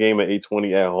Giants game at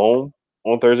 8:20 at home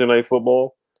on Thursday Night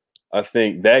Football. I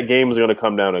think that game is going to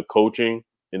come down to coaching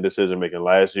and decision making.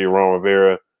 Last year, Ron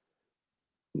Rivera,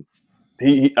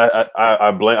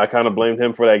 I kind of blamed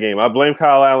him for that game. I blame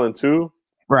Kyle Allen too,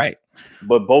 right?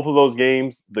 But both of those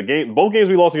games, both games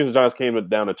we lost against the Giants came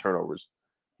down to turnovers.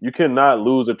 You cannot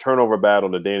lose a turnover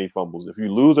battle to Danny Fumbles. If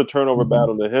you lose a turnover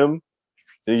battle to him,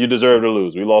 then you deserve to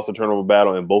lose. We lost a turnover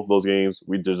battle in both those games.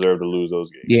 We deserve to lose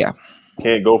those games. Yeah,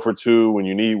 can't go for 2 when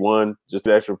you need 1. Just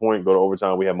the extra point, go to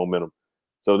overtime. We have momentum.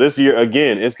 So this year,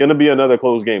 again, it's going to be another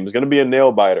close game. It's going to be a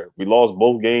nail biter. We lost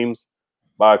both games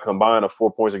by a combined of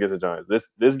 4 points against the Giants.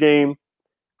 This game,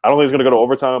 I don't think it's going to go to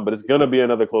overtime, but it's going to be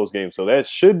another close game. So that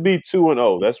should be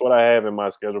 2-0. That's what I have in my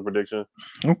schedule prediction.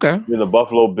 Okay. In the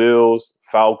Buffalo Bills,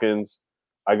 Falcons,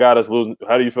 I got us losing.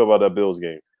 How do you feel about that Bills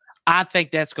game? I think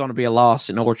that's going to be a loss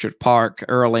in Orchard Park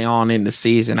early on in the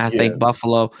season. I think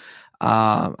Buffalo.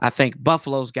 I think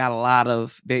Buffalo's got a lot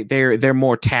of. They're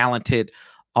more talented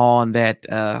on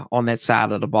that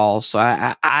side of the ball. So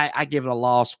I give it a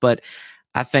loss, but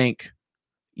I think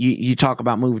you talk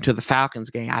about moving to the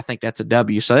Falcons game. I think that's a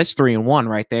W. So that's 3-1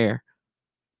 right there.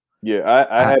 Yeah,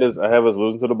 I have us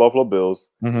losing to the Buffalo Bills.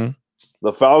 Mm-hmm.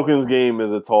 The Falcons game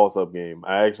is a toss-up game.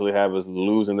 I actually have us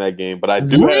losing that game, but I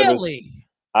do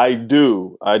I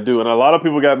do. And a lot of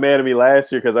people got mad at me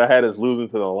last year because I had us losing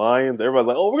to the Lions. Everybody's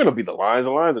like, "Oh, we're gonna beat the Lions.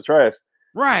 The Lions are trash."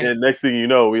 Right. And next thing you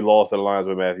know, we lost to the Lions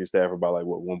with Matthew Stafford by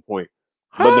 1 point.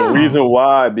 But the reason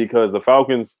why, because the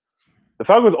Falcons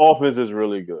offense is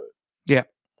really good. Yeah.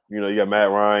 You got Matt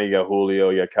Ryan, you got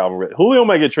Julio, you got Calvin Ridley. Julio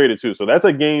might get traded too. So that's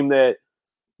a game that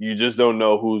you just don't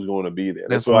know who's going to be there.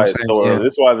 That's why it's so early.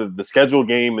 That's why the scheduled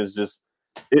game is just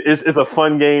it's a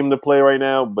fun game to play right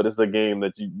now, but it's a game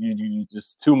that you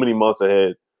just too many months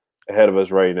ahead of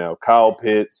us right now. Kyle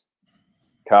Pitts,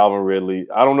 Calvin Ridley.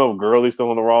 I don't know if Gurley's still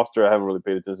on the roster. I haven't really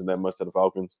paid attention that much to the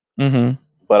Falcons. Mm-hmm.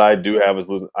 But I do have us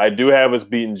losing. I do have us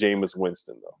beating Jameis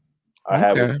Winston, though. I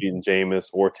have us beating Jameis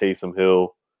or Taysom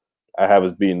Hill. I have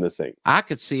us beating the Saints. I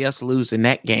could see us losing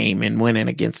that game and winning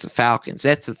against the Falcons.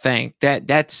 That's the thing.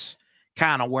 That's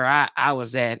kind of where I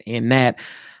was at in that.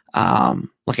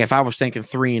 Like if I was thinking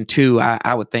 3-2,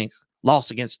 I would think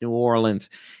loss against New Orleans,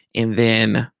 and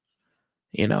then,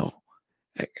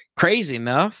 crazy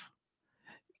enough,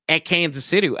 at Kansas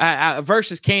City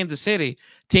versus Kansas City,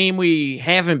 team we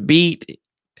haven't beat.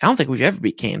 I don't think we've ever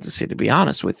beat Kansas City, to be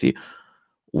honest with you.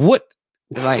 What,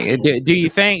 do you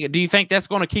think that's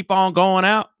going to keep on going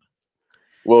out?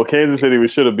 Well, Kansas City, we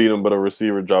should have beat them, but a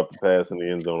receiver dropped the pass in the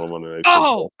end zone on Monday night.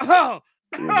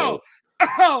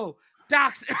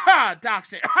 Doxson.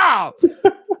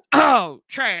 Oh,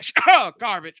 trash. Oh,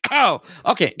 garbage. Oh,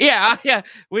 okay. Yeah, yeah.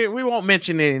 We won't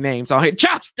mention any names on here.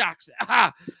 Josh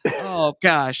Doxson. Oh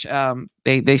gosh.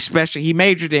 They he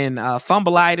majored in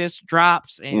fumbleitis,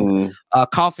 drops, and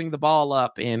coughing the ball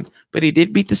up. But he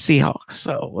did beat the Seahawks.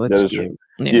 So that is true.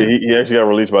 Yeah, he actually got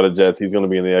released by the Jets. He's going to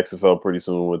be in the XFL pretty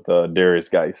soon with Darius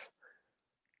Geis.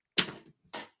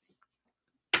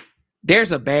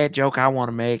 There's a bad joke I want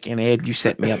to make, and Ed, you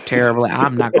set me up terribly.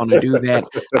 I'm not going to do that.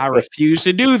 I refuse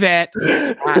to do that.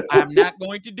 I'm not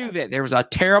going to do that. There was a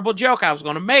terrible joke I was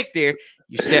going to make there.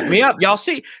 You set me up. Y'all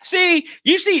see,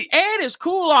 you see, Ed is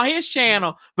cool on his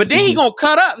channel, but then he gonna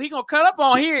cut up. He gonna cut up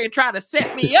on here and try to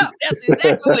set me up. That's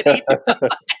exactly what he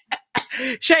does.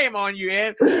 Shame on you,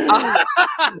 Ed.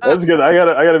 That's good. I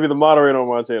gotta be the moderator on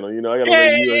my channel. You know, I gotta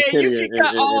let you and Kenny and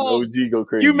OG go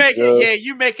crazy.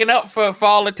 You making up for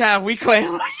all the time we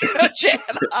claim on your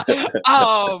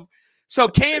channel. So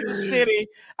Kansas City,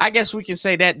 I guess we can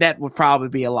say that would probably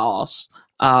be a loss.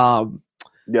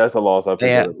 Yeah, it's a loss. I think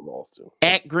that is a loss too.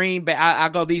 At Green Bay, I'll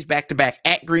go these back to back.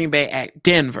 At Green Bay, at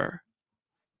Denver.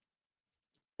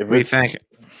 What do you think?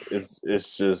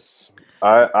 It's just.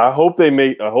 I hope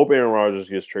Aaron Rodgers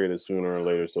gets traded sooner or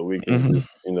later so we can just,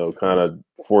 kind of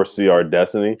foresee our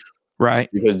destiny. Right.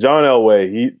 Because John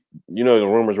Elway, the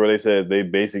rumors where they said they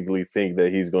basically think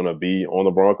that he's going to be on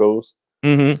the Broncos.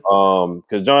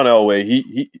 Because John Elway,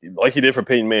 he like he did for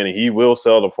Peyton Manning, he will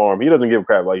sell the farm. He doesn't give a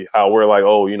crap like how we're like,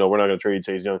 we're not going to trade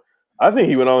Chase Young. I think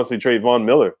he would honestly trade Von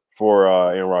Miller for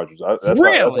Aaron Rodgers. That's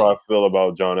how I feel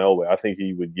about John Elway. I think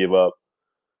he would give up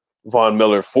Von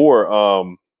Miller for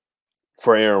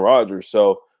Aaron Rodgers.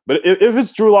 So, but if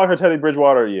it's Drew Lock or Teddy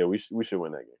Bridgewater, yeah, we should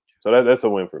win that game. So that's a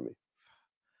win for me.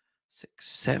 6,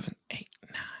 7, 8,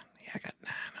 9. Yeah, I got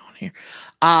 9 on here.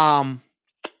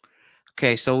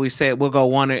 Okay, so we said we'll go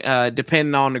one.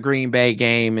 Depending on the Green Bay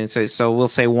game, and so we'll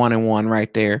say 1-1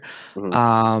 right there.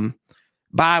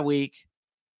 Bye week,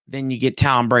 then you get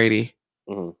Tom Brady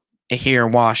here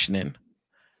in Washington.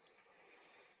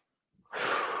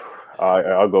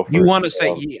 I'll go first. You want to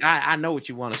say? I know what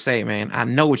you want to say, man. I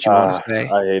know what you want to say.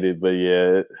 I hate it, but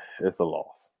yeah, it's a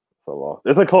loss. It's a loss.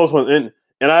 It's a close one,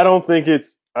 and I don't think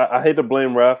it's. I hate to blame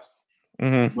refs,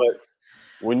 but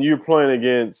when you're playing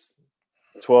against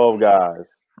 12 guys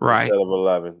instead of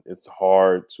 11, it's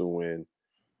hard to win.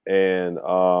 And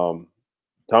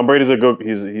Tom Brady's a good.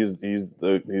 He's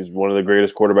one of the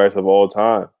greatest quarterbacks of all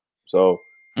time. So.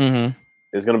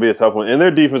 It's going to be a tough one. And their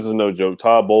defense is no joke.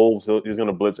 Todd Bowles, he's going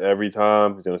to blitz every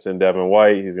time. He's going to send Devin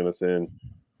White. He's going to send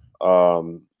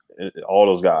all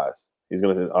those guys. He's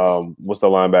going to what's the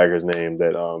linebacker's name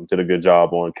that did a good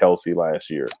job on Kelsey last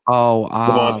year?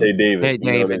 Devontae Davis. Hey,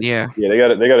 David, yeah, they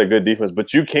got a good defense,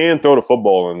 but you can throw the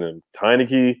football on them.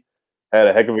 Heineke had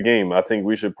a heck of a game. I think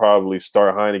we should probably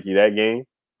start Heineke that game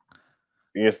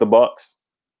against the Bucs.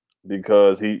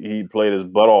 Because he played his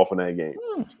butt off in that game.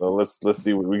 So let's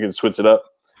see we can switch it up.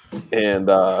 And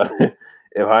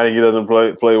if Heineke doesn't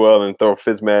play well, then throw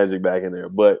Fitzmagic back in there.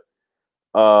 But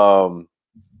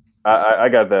I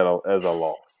got that as a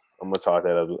loss. I'm gonna chalk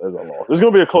that as a loss. It's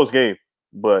gonna be a close game,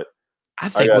 but I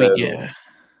think we get it.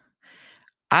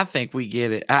 I think we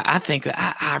get it.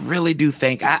 I really do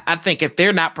think. I think if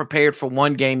they're not prepared for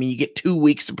one game and you get 2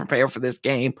 weeks to prepare for this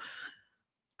game,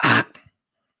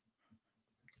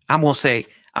 I'm going to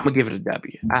give it a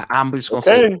W. I'm just going to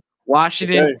say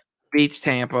Washington beats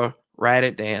Tampa. Write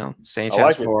it down. St.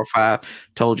 Charles 405.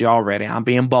 Told you already. I'm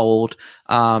being bold.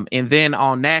 And then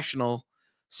on National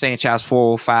St. Charles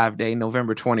 405 Day,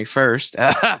 November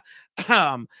 21st,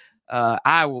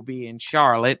 I will be in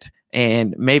Charlotte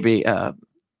and maybe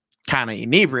kind of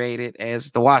inebriated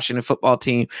as the Washington football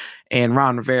team and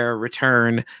Ron Rivera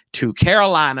return to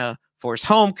Carolina for his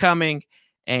homecoming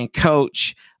and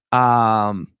coach.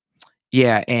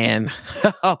 Yeah, and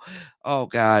oh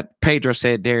God, Pedro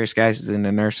said Darius Geis is in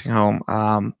the nursing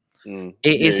home.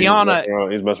 Is he on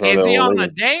a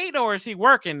date or is he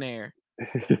working there?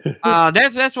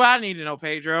 That's what I need to know,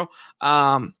 Pedro.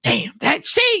 Damn,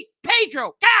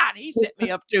 Pedro. God, he set me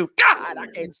up too. God, I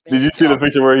can't stand. Did you see the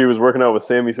picture where he was working out with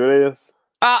Sammy Suarez?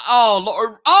 Oh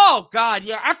Lord. Oh God,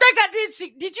 yeah. I think I did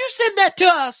see. Did you send that to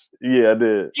us? Yeah, I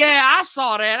did. Yeah, I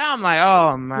saw that. I'm like,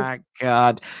 oh my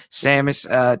God, Samus.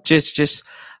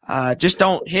 Just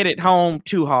don't hit it home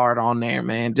too hard on there,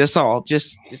 man. Just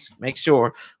make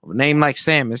sure. A name like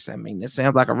Samus. I mean, that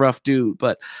sounds like a rough dude.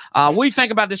 But what do you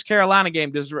think about this Carolina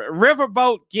game? Does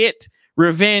Riverboat get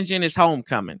revenge in his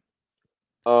homecoming?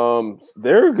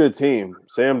 They're a good team.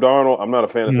 Sam Darnold. I'm not a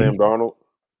fan of Sam Darnold.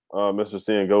 Mr.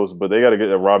 Seeing Ghost, but they got to get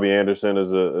Robbie Anderson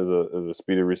as a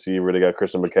speedy receiver. They got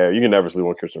Christian McCaffrey. You can never sleep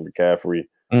on Christian McCaffrey.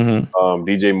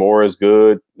 DJ Moore is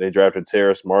good. They drafted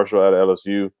Terrace Marshall out of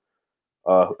LSU,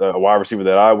 a wide receiver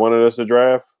that I wanted us to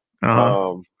draft.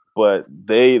 But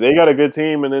they got a good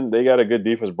team, and then they got a good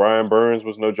defense. Brian Burns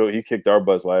was no joke. He kicked our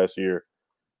butts last year.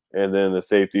 And then the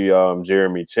safety,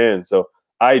 Jeremy Chin. So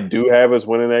I do have us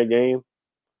winning that game.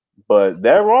 But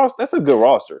that's a good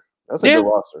roster. That's a good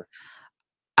roster.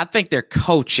 I think they're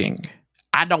coaching.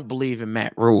 I don't believe in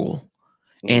Matt Rule.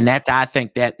 And I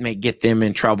think that may get them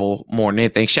in trouble more than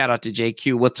anything. Shout out to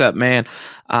JQ. What's up, man?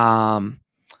 I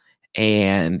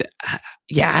don't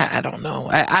know.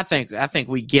 I think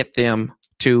we get them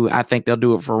to. I think they'll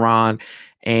do it for Ron.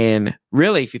 And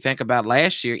really, if you think about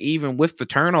last year, even with the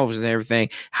turnovers and everything,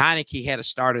 Heineke had to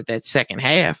start at that second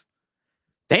half.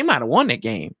 They might have won that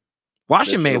game.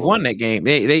 Washington may have won that game.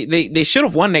 They should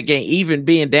have won that game, even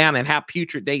being down and how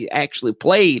putrid they actually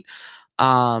played.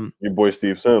 Your boy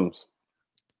Steve Sims.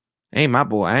 Hey, my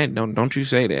boy, don't you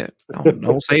say that.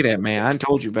 Don't say that, man. I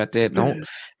told you about that. Don't,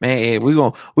 man.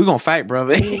 We're gonna fight,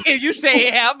 brother. If you say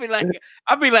yeah,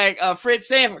 I'll be like Fred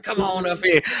Sanford, come on up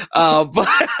here.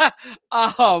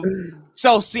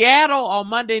 So Seattle on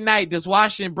Monday night, does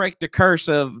Washington break the curse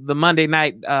of the Monday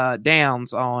night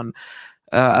downs on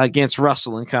against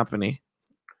Russell and company?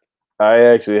 I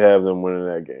actually have them winning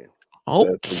that game.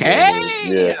 Okay.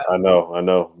 Yeah, I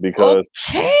know. Because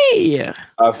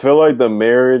I feel like the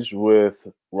marriage with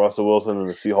Russell Wilson and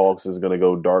the Seahawks is going to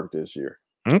go dark this year.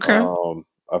 Okay. I feel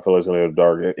like it's going to go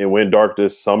dark. It went dark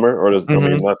this summer, or this, I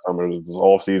mean, not summer, this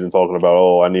off season, talking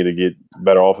about, I need to get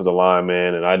better offensive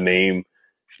lineman. And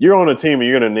you're on a team and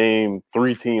you're going to name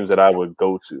 3 teams that I would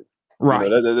go to. Right.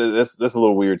 You know, that's a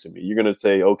little weird to me. You're going to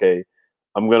say, okay,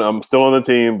 I'm still on the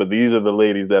team, but these are the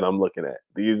ladies that I'm looking at.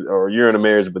 Or you're in a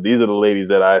marriage, but these are the ladies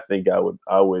that I think I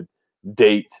would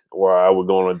date or I would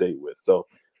go on a date with. So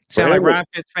sound like Ryan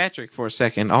Fitzpatrick for a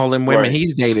second. All them women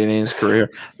he's dated in his career.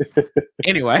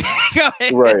 Anyway, go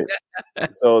ahead. Right.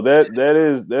 So that's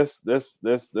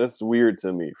weird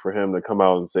to me for him to come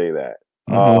out and say that.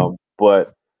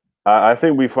 But I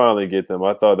think we finally get them.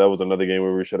 I thought that was another game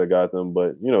where we should have got them,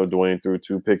 but Dwayne threw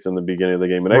 2 picks in the beginning of the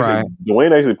game, and actually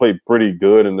Dwayne actually played pretty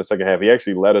good in the second half. He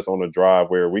actually led us on a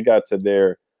drive where we got to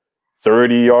their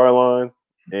 30-yard line,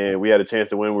 and we had a chance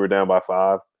to win. We were down by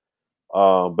 5.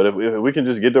 But if we can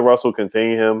just get to Russell,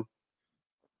 contain him,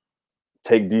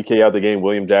 take DK out the game,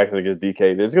 William Jackson against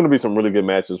DK, there's going to be some really good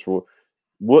matches for.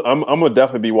 I'm going to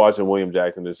definitely be watching William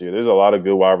Jackson this year. There's a lot of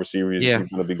good wide receivers he's going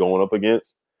to be going up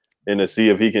against. And to see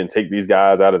if he can take these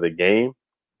guys out of the game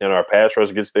and our pass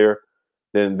rush gets there,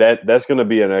 then that's going to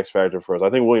be an X factor for us. I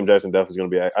think William Jackson definitely is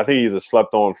going to be – I think he's a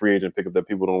slept-on free agent pickup that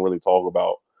people don't really talk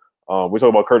about. We talk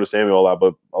about Curtis Samuel a lot,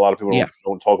 but a lot of people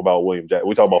don't talk about William Jackson.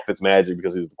 We talk about Fitzmagic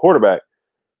because he's the quarterback.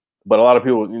 But a lot of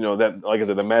people, that, like I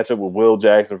said, the matchup with Will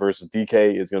Jackson versus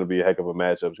DK is going to be a heck of a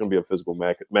matchup. It's going to be a physical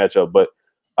matchup. But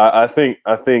I think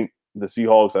the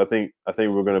Seahawks, I think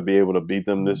we're going to be able to beat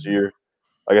them this year.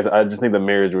 Like I said, I just think the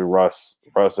marriage with Russ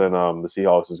and the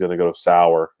Seahawks is going to go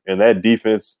sour. And that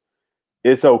defense,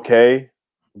 it's okay,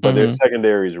 but their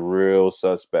secondary is real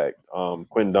suspect.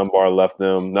 Quentin Dunbar left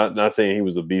them. Not saying he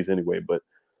was a beast anyway, but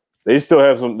they still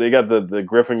have some. They got the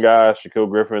Griffin guy, Shaquille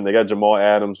Griffin. They got Jamal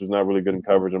Adams, who's not really good in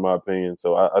coverage, in my opinion.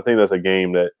 So I think that's a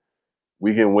game that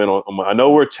we can win on. I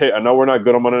know we're not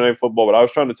good on Monday Night Football, but I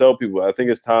was trying to tell people I think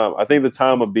it's time. I think the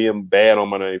time of being bad on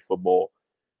Monday Night Football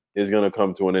is going to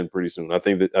come to an end pretty soon. I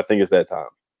think it's that time.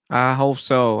 I hope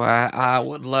so. I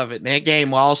would love it. That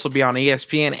game will also be on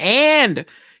ESPN and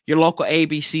your local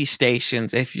ABC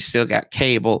stations if you still got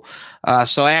cable.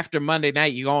 So after Monday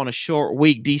night, you go on a short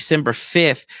week, December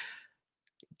 5th.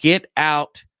 Get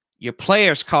out your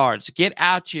players' cards. Get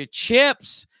out your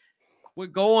chips. We're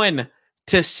going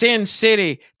to Sin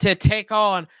City to take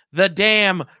on the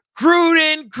damn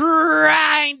Gruden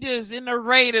Grinders and the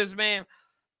Raiders, man.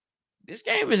 This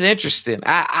game is interesting.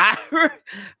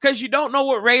 Because you don't know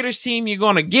what Raiders team you're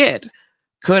going to get.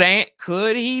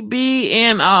 Could he be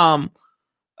in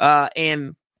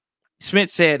and Smith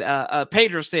said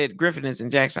Pedro said Griffin is in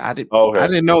Jackson. I didn't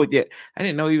know it yet. I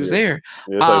didn't know he was there.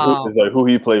 Yeah, it's like who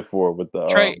he played for with the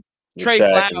Trey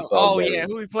Flacco. Oh yeah,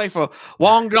 who he played for?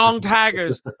 Wong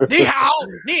Tigers. Ni hao,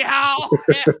 ni hao.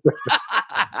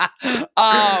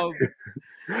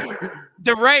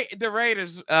 The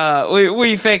Raiders. What are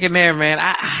you thinking there, man?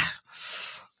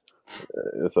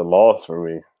 It's a loss for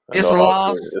me. It's a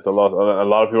loss. It's a loss. A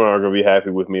lot of people aren't going to be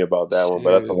happy with me about that one,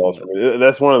 but that's a loss for me.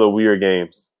 That's one of the weird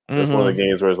games. That's one of the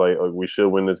games where it's like we should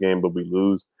win this game, but we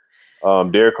lose.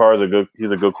 Derek Carr is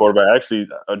he's a good quarterback. Actually,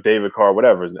 David Carr,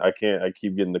 whatever. I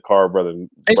keep getting the Carr brother.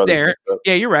 It's Derek.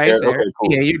 Yeah, you're right. Derek. Okay,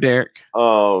 cool. Yeah, you're Derek.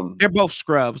 They're both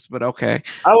scrubs, but okay.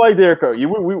 I like Derek Carr.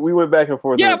 We went back and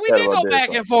forth. Yeah, we did go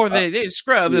back and forth. It's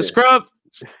scrubs. Yeah.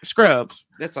 Scrubs.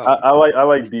 That's all. I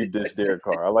like deep dish Derek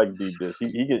Carr. I like deep dish.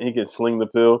 He can sling the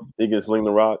pill. He can sling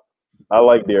the rock. I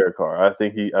like Derek Carr. I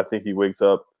think he wakes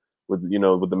up with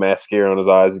the mascara on his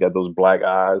eyes. He's got those black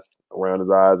eyes around his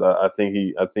eyes. I think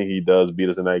he does beat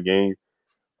us in that game.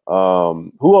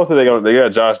 Who else are they going? They got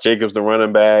Josh Jacobs, the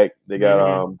running back. They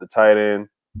got the tight end,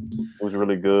 who's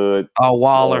really good. Oh,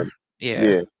 Waller.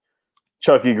 Yeah.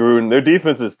 Chucky Gruden. Their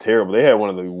defense is terrible. They had one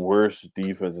of the worst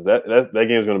defenses. That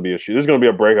game is going to be a shoot. This is going to be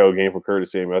a breakout game for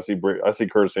Curtis Samuel. I see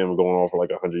Curtis Samuel going on for like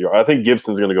 100 yards. I think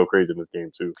Gibson's going to go crazy in this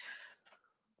game too.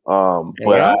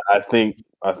 But I think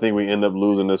we end up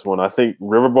losing this one. I think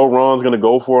Riverboat Ron's going to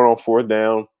go for it on 4th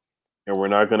down, and we're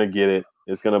not going to get it.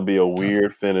 It's going to be a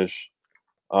weird finish.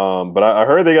 But I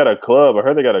heard they got a club. I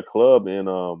heard they got a club in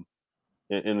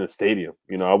the stadium.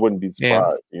 I wouldn't be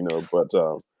surprised. But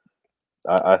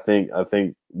I think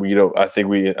we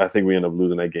end up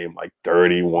losing that game like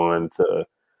 31-28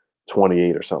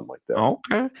 or something like that.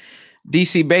 Okay.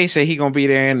 DC Bay said he gonna be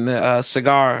there in the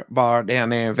cigar bar down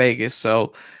there in Vegas.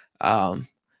 So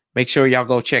make sure y'all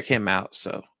go check him out.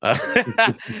 So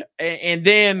and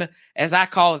then, as I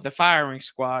call it, the firing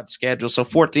squad schedule. So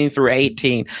 14 through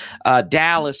 18,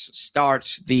 Dallas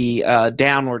starts the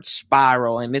downward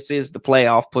spiral, and this is the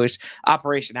playoff push.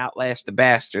 Operation Outlast the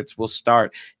Bastards will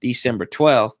start December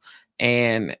 12th,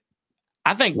 and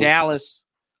I think Dallas,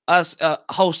 us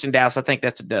hosting Dallas, I think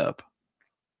that's a dub.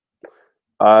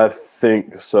 I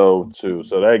think so too.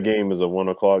 So that game is a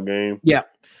 1:00 game. Yeah.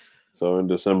 So in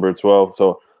December 12th.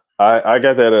 So I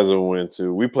got that as a win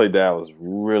too. We played Dallas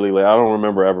really late. I don't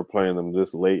remember ever playing them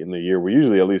this late in the year. We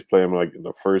usually at least play them like in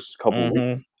the first couple of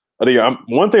weeks of the year.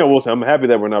 One thing I will say, I'm happy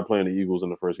that we're not playing the Eagles in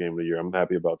the first game of the year. I'm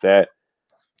happy about that.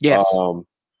 Yes.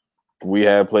 We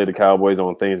have played the Cowboys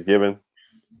on Thanksgiving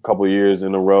a couple of years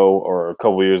in a row, or a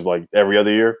couple of years like every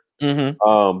other year.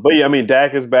 But yeah, I mean,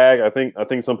 Dak is back. I think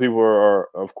some people are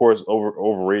of course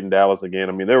overrating Dallas again.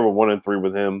 I mean, they were 1-3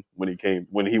 with him when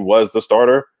he was the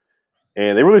starter,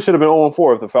 and they really should have been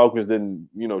 0-4 if the Falcons didn't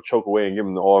choke away and give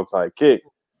him the onside kick.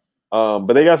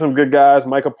 But they got some good guys.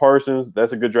 Micah Parsons,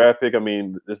 that's a good draft pick. I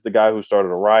mean, this is the guy who started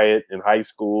a riot in high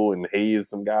school and hazed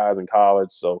some guys in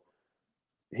college, so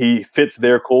he fits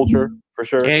their culture for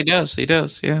sure. Yeah, he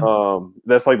does. Yeah.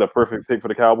 That's like the perfect pick for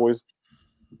the Cowboys.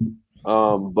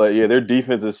 But yeah, their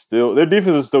defense is still going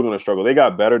to struggle. They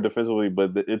got better defensively,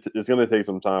 but it's going to take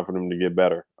some time for them to get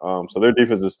better. So their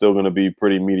defense is still going to be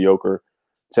pretty mediocre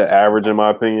to average, in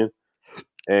my opinion.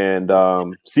 And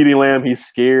CeeDee Lamb, he's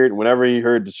scared. Whenever he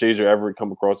heard DeShazier Everett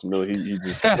come across the middle, he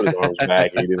just put his arms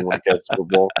back and he didn't want to catch the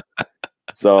football.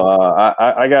 So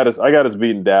I got us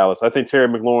beating Dallas. I think Terry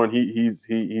McLaurin,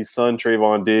 he's son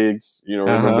Trayvon Diggs.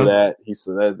 Remember that? That's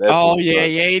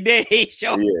he did. He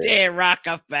did rock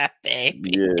up that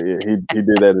baby. Yeah, he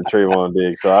did that to Trayvon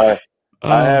Diggs. So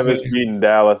I have us beating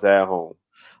Dallas at home.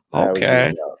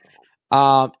 Okay.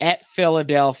 At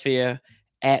Philadelphia,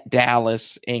 at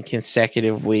Dallas in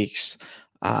consecutive weeks,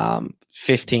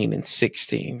 15 and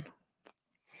 16.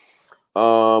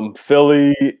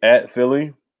 Philly at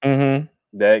Philly. Mm-hmm.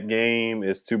 That game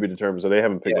is to be determined, so they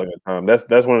haven't picked like a time. That's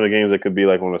one of the games that could be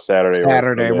like on a Saturday.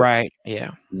 Right?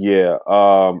 Yeah. Yeah.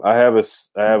 I have us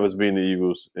beating the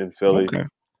Eagles in Philly. Okay.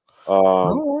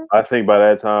 I think by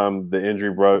that time the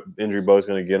injury bug's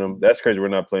going to get them. That's crazy. We're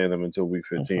not playing them until week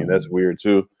 15. That's weird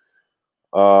too.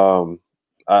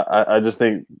 I just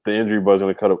think the injury bug's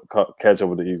going to catch up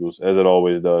with the Eagles as it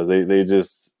always does.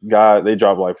 They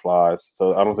drop like flies.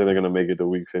 So I don't think they're going to make it to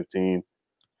week 15.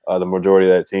 The majority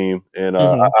of that team, and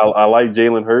I like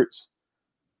Jalen Hurts,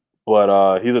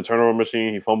 but he's a turnover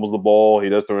machine. He fumbles the ball. He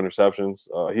does throw interceptions.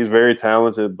 He's very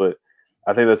talented, but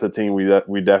I think that's a team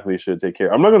we definitely should take care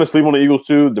of. I'm not going to sleep on the Eagles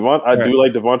too. I do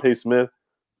like Devontae Smith.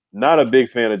 Not a big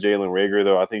fan of Jalen Reagor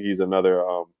though. I think he's another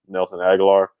Nelson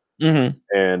Aguilar. And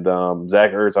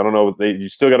Zach Ertz. I don't know. You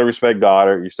still got to respect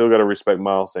Goddard. You still got to respect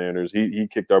Miles Sanders. He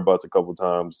kicked our butts a couple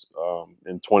times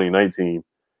in 2019.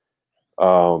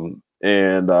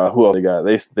 And who else they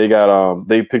got?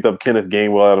 They picked up Kenneth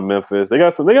Gainwell out of Memphis. They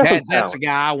got some. That's the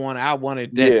guy I wanted. I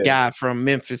wanted that guy from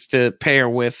Memphis to pair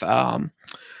with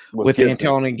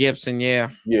Antonio Gibson. Yeah.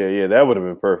 That would have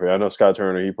been perfect. I know Scott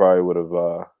Turner. He probably would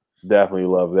have definitely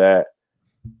loved that.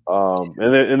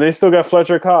 And they still got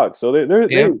Fletcher Cox. So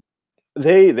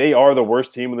they are the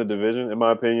worst team in the division in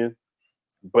my opinion.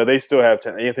 But they still have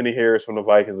Anthony Harris from the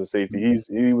Vikings and safety.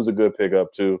 He was a good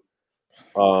pickup too.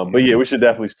 But yeah, we should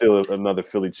definitely steal another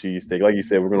Philly cheesesteak. Like you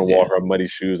said, we're gonna walk our muddy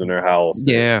shoes in their house.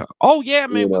 Yeah. Oh yeah,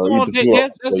 man. We're eat gonna the food off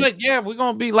the that's plate. it. Yeah, we're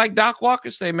gonna be like Doc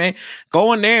Walker say, man.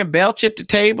 Go in there and belch at the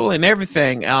table and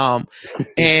everything.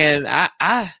 And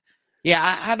I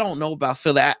don't know about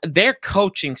Philly. Their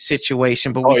coaching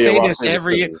situation, but we say this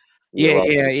every year.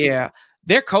 Yeah.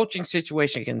 Their coaching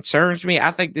situation concerns me. I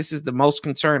think this is the most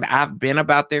concerned I've been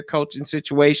about their coaching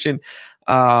situation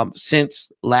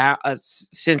since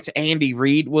Andy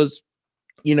Reid was,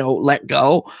 let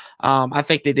go. I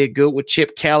think they did good with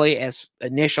Chip Kelly as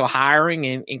initial hiring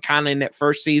and kind of in that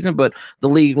first season, but the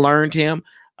league learned him.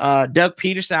 Doug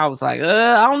Peterson, I was like,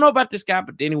 I don't know about this guy,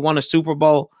 but then he won a Super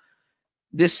Bowl.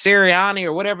 This Sirianni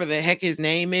or whatever the heck his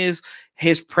name is,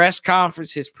 his press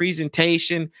conference, his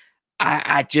presentation,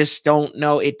 I just don't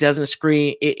know. It doesn't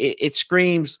scream. It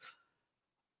screams.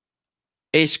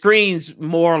 It screams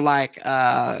more like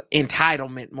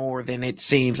entitlement more than it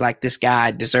seems like this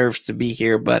guy deserves to be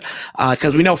here. But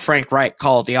because we know Frank Reich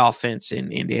called the offense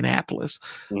in Indianapolis.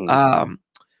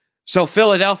 So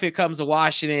Philadelphia comes to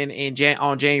Washington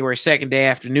on January 2nd, day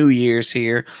after New Year's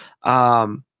here. I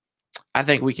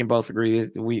think we can both agree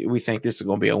that we think this is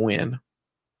going to be a win.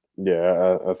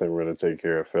 Yeah, I think we're going to take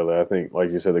care of Philly. I think, like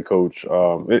you said, the coach,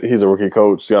 he's a rookie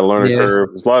coach. He's got a learning curve.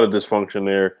 There's a lot of dysfunction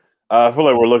there. I feel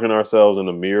like we're looking ourselves in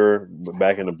the mirror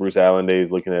back in the Bruce Allen days,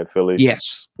 looking at Philly.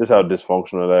 Yes. Just how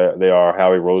dysfunctional they are.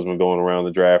 Howie Roseman going around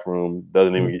the draft room,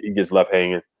 he gets left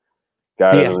hanging.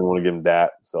 Guy doesn't even want to give him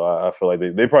that. So I feel like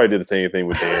they probably did the same thing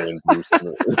with Dan and Bruce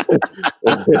in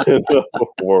the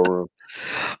war room.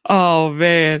 Oh,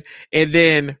 man. And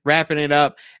then wrapping it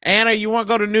up. Anna, you want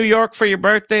to go to New York for your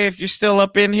birthday if you're still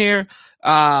up in here?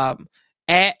 At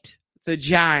the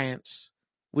Giants,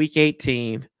 week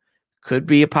 18. Could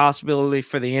be a possibility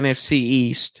for the NFC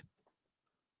East.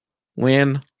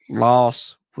 Win,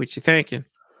 loss. What you thinking?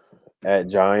 At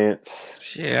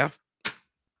Giants. Yeah.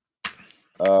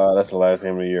 That's the last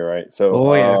game of the year, right?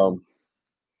 So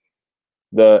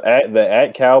the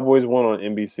at Cowboys one on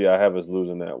NBC, I have us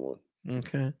losing that one.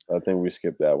 Okay. I think we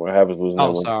skipped that one. I have us losing that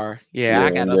one. Oh, sorry. Yeah, I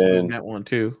got us losing that one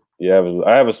too. Yeah,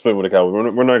 I have a split with the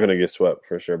Cowboys. We're not going to get swept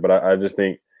for sure, but I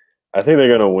think they're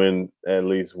going to win at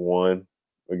least one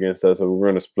against us. So we're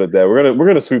going to split that. We're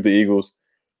going to sweep the Eagles.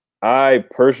 I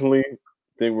personally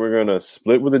think we're going to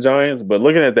split with the Giants, but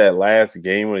looking at that last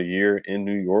game of the year in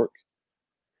New York,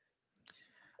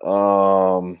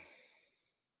 I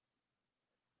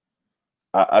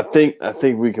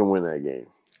think we can win that game.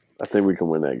 I think we can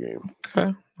win that game.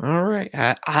 Okay. All right.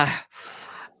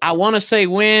 I want to say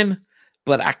win,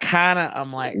 but I'm kind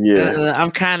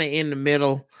of in the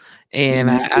middle, and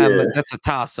that's a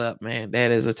toss up, man. That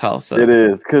is a toss up. It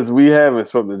is because we haven't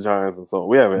swept the Giants and so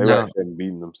we actually haven't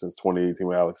beaten them since 2018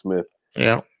 with Alex Smith.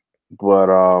 Yeah. But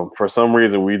for some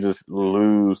reason we just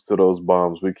lose to those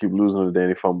bombs. We keep losing to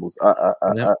Danny fumbles. I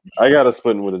got to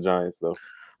split with the Giants though.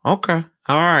 Okay.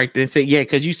 All right. Then say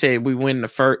because you said we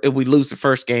lose the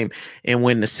first game and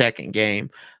win the second game.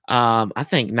 I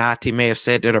think Nati may have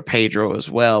said that or Pedro as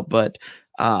well, but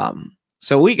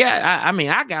so we got.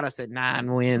 I got us at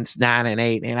 9 wins,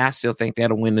 9-8, and I still think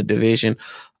that'll win the division.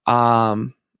 So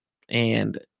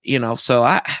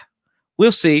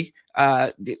we'll see.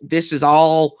 This is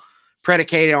all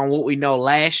predicated on what we know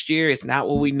last year. It's not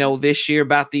what we know this year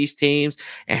about these teams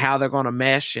and how they're going to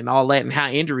mesh and all that and how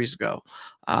injuries go.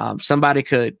 Somebody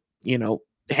could,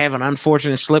 have an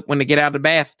unfortunate slip when they get out of the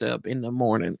bathtub in the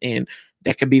morning, and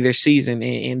that could be their season.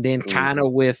 And then kind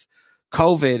of with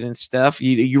COVID and stuff,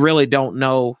 you really don't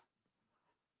know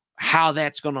how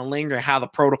that's going to linger, how the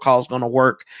protocol is going to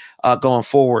work going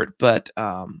forward. But,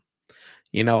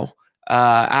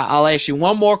 I'll ask you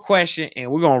one more question,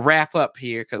 and we're going to wrap up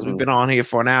here because we've been on here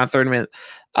for an hour and 30 minutes.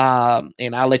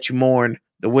 And I'll let you mourn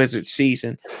the Wizards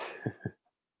season.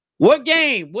 What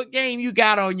game you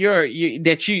got on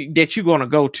that you're going to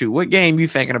go to? What game you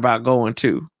thinking about going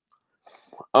to?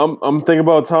 I'm thinking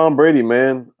about Tom Brady,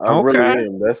 man. I really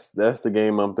am. That's the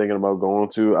game I'm thinking about going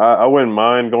to. I wouldn't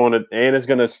mind going to, and it's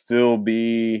gonna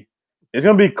be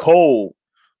cold.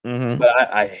 Mm-hmm.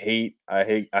 But I hate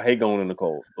going in the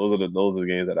cold. Those are the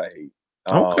games that I hate.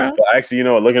 But actually,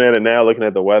 looking at it now, looking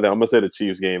at the weather, I'm gonna say the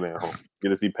Chiefs game at home. Get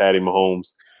to see Patty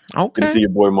Mahomes. Okay. Get to see your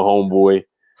boy Mahomes boy.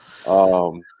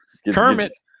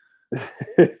 Kermit.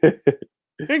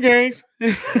 Hey guys.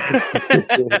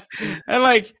 I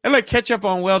like ketchup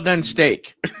on well done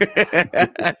steak.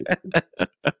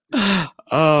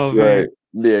 Oh man.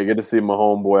 Yeah, get to see my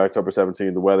homeboy October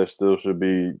 17th. The weather still should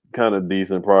be kind of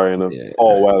decent, probably in the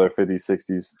fall weather, 50s,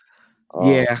 60s.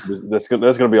 That's going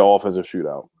to be an offensive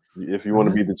shootout. If you want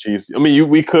to beat the Chiefs,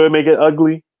 we could make it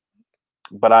ugly,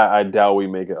 but I doubt we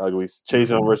make it ugly. Chase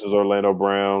Young versus Orlando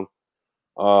Brown,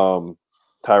 Tyrann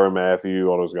Mathieu,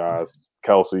 all those guys,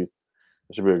 Kelsey.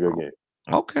 It should be a good game.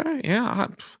 Okay, yeah.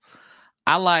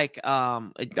 I like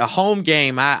a home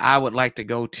game I would like to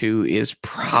go to is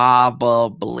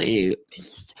probably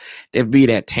it'd be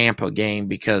that Tampa game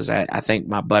because I think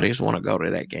my buddies want to go to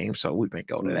that game, so we may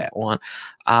go to that one.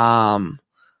 I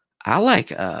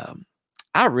like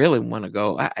I really want to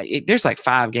go. There's like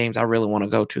 5 games I really want to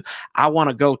go to. I want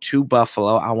to go to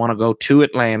Buffalo. I want to go to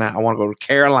Atlanta. I want to go to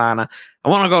Carolina. I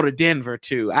want to go to Denver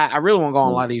too. I really want to go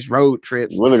on a lot of these road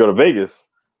trips. You want to go to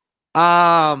Vegas?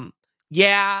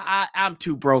 Yeah, I'm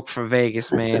too broke for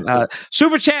Vegas, man.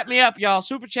 Super chat me up, y'all.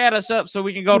 Super chat us up so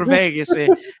we can go to Vegas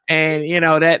and you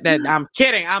know that I'm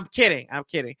kidding.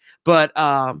 But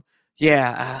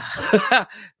yeah,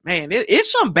 man,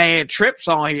 it's some bad trips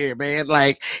on here, man.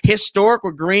 Like historic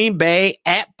with Green Bay,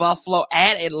 at Buffalo,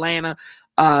 at Atlanta.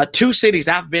 2 cities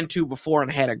I've been to before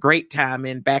and had a great time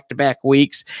in back-to-back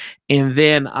weeks. And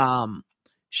then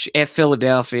at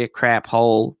Philadelphia, crap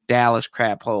hole, Dallas,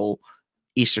 crap hole,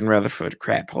 Eastern Rutherford,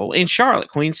 crap hole, in Charlotte,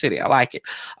 Queen City. I like it.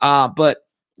 But,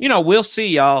 you know, we'll see,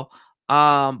 y'all.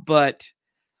 But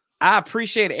I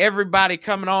appreciate everybody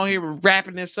coming on here. We're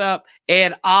wrapping this up.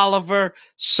 Ed Oliver,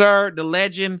 sir, the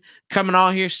legend, coming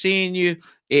on here, seeing you.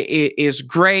 It is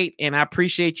great, and I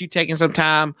appreciate you taking some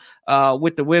time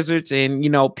with the Wizards. And, you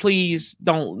know, please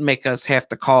don't make us have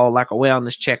to call like a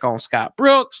wellness check on Scott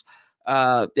Brooks.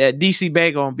 That DC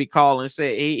Bay gonna be calling and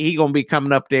say he gonna be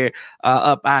coming up there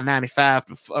up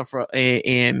I-95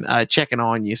 and checking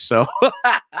on you. So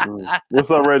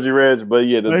what's up, Reggie Reg? But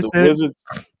yeah, the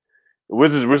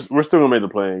Wizards, we're still gonna make the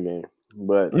playing game.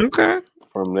 But okay,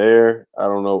 from there, I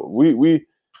don't know. We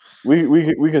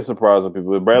can surprise some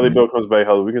people. If Bradley Beal comes back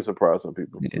healthy, we can surprise some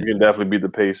people. Yeah. We can definitely beat the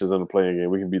Pacers in the playing game.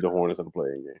 We can beat the Hornets in the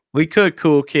playing game. We could,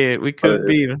 cool kid. We could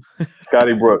beat him.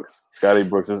 Scotty Brooks.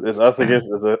 It's us against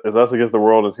the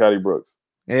world and Scotty Brooks.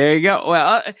 There you go.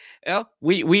 Well,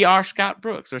 we are Scott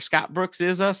Brooks, or Scott Brooks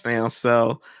is us now.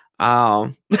 So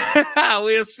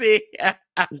we'll see.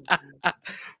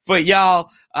 But y'all,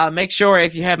 make sure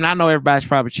if you haven't, I know everybody's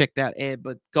probably checked out Ed,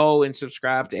 but go and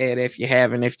subscribe to Ed if you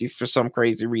haven't, if you for some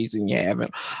crazy reason you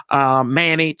haven't.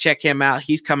 Manny, check him out.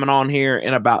 He's coming on here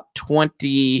in about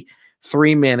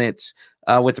 23 minutes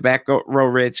with the Back Row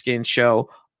Redskins show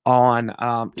on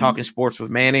Talking Sports with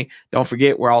Manny. Don't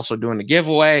forget, we're also doing a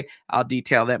giveaway. I'll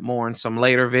detail that more in some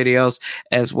later videos,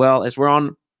 as well as we're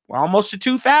almost to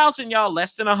 2,000, y'all,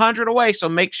 less than 100 away. So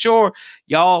make sure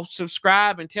y'all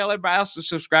subscribe and tell everybody else to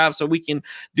subscribe so I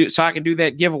can do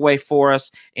that giveaway for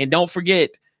us. And don't forget,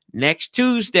 next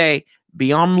Tuesday,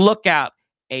 be on the lookout,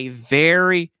 a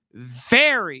very,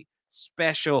 very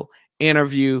special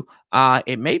interview.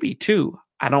 It may be 2.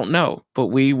 I don't know, but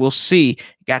we will see.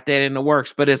 Got that in the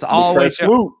works. But as always, hey,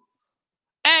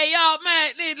 y'all,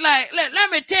 man, let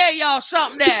me tell y'all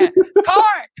something there.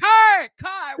 Card,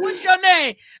 what's your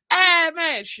name?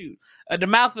 Man, shoot. The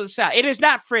Mouth of the South. It is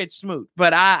not Fred Smoot,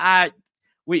 but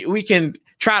we can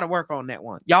try to work on that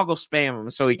one. Y'all go spam him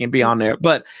so he can be on there.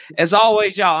 But as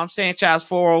always, y'all, I'm Sanchez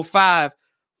 405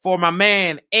 for my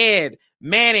man, Ed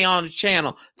Manny on the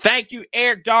channel. Thank you,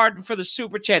 Eric Darden, for the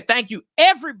super chat. Thank you,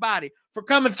 everybody, for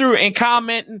coming through and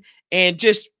commenting and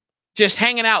just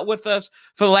hanging out with us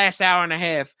for the last hour and a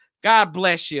half. God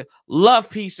bless you. Love,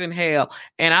 peace, and hell.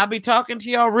 And I'll be talking to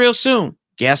y'all real soon.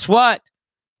 Guess what?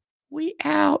 We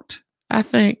out, I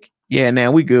think. Yeah,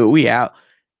 now we good. We out.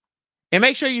 And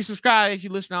make sure you subscribe if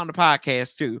you listen on the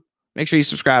podcast, too. Make sure you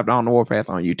subscribe to On the Warpath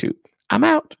on YouTube. I'm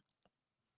out.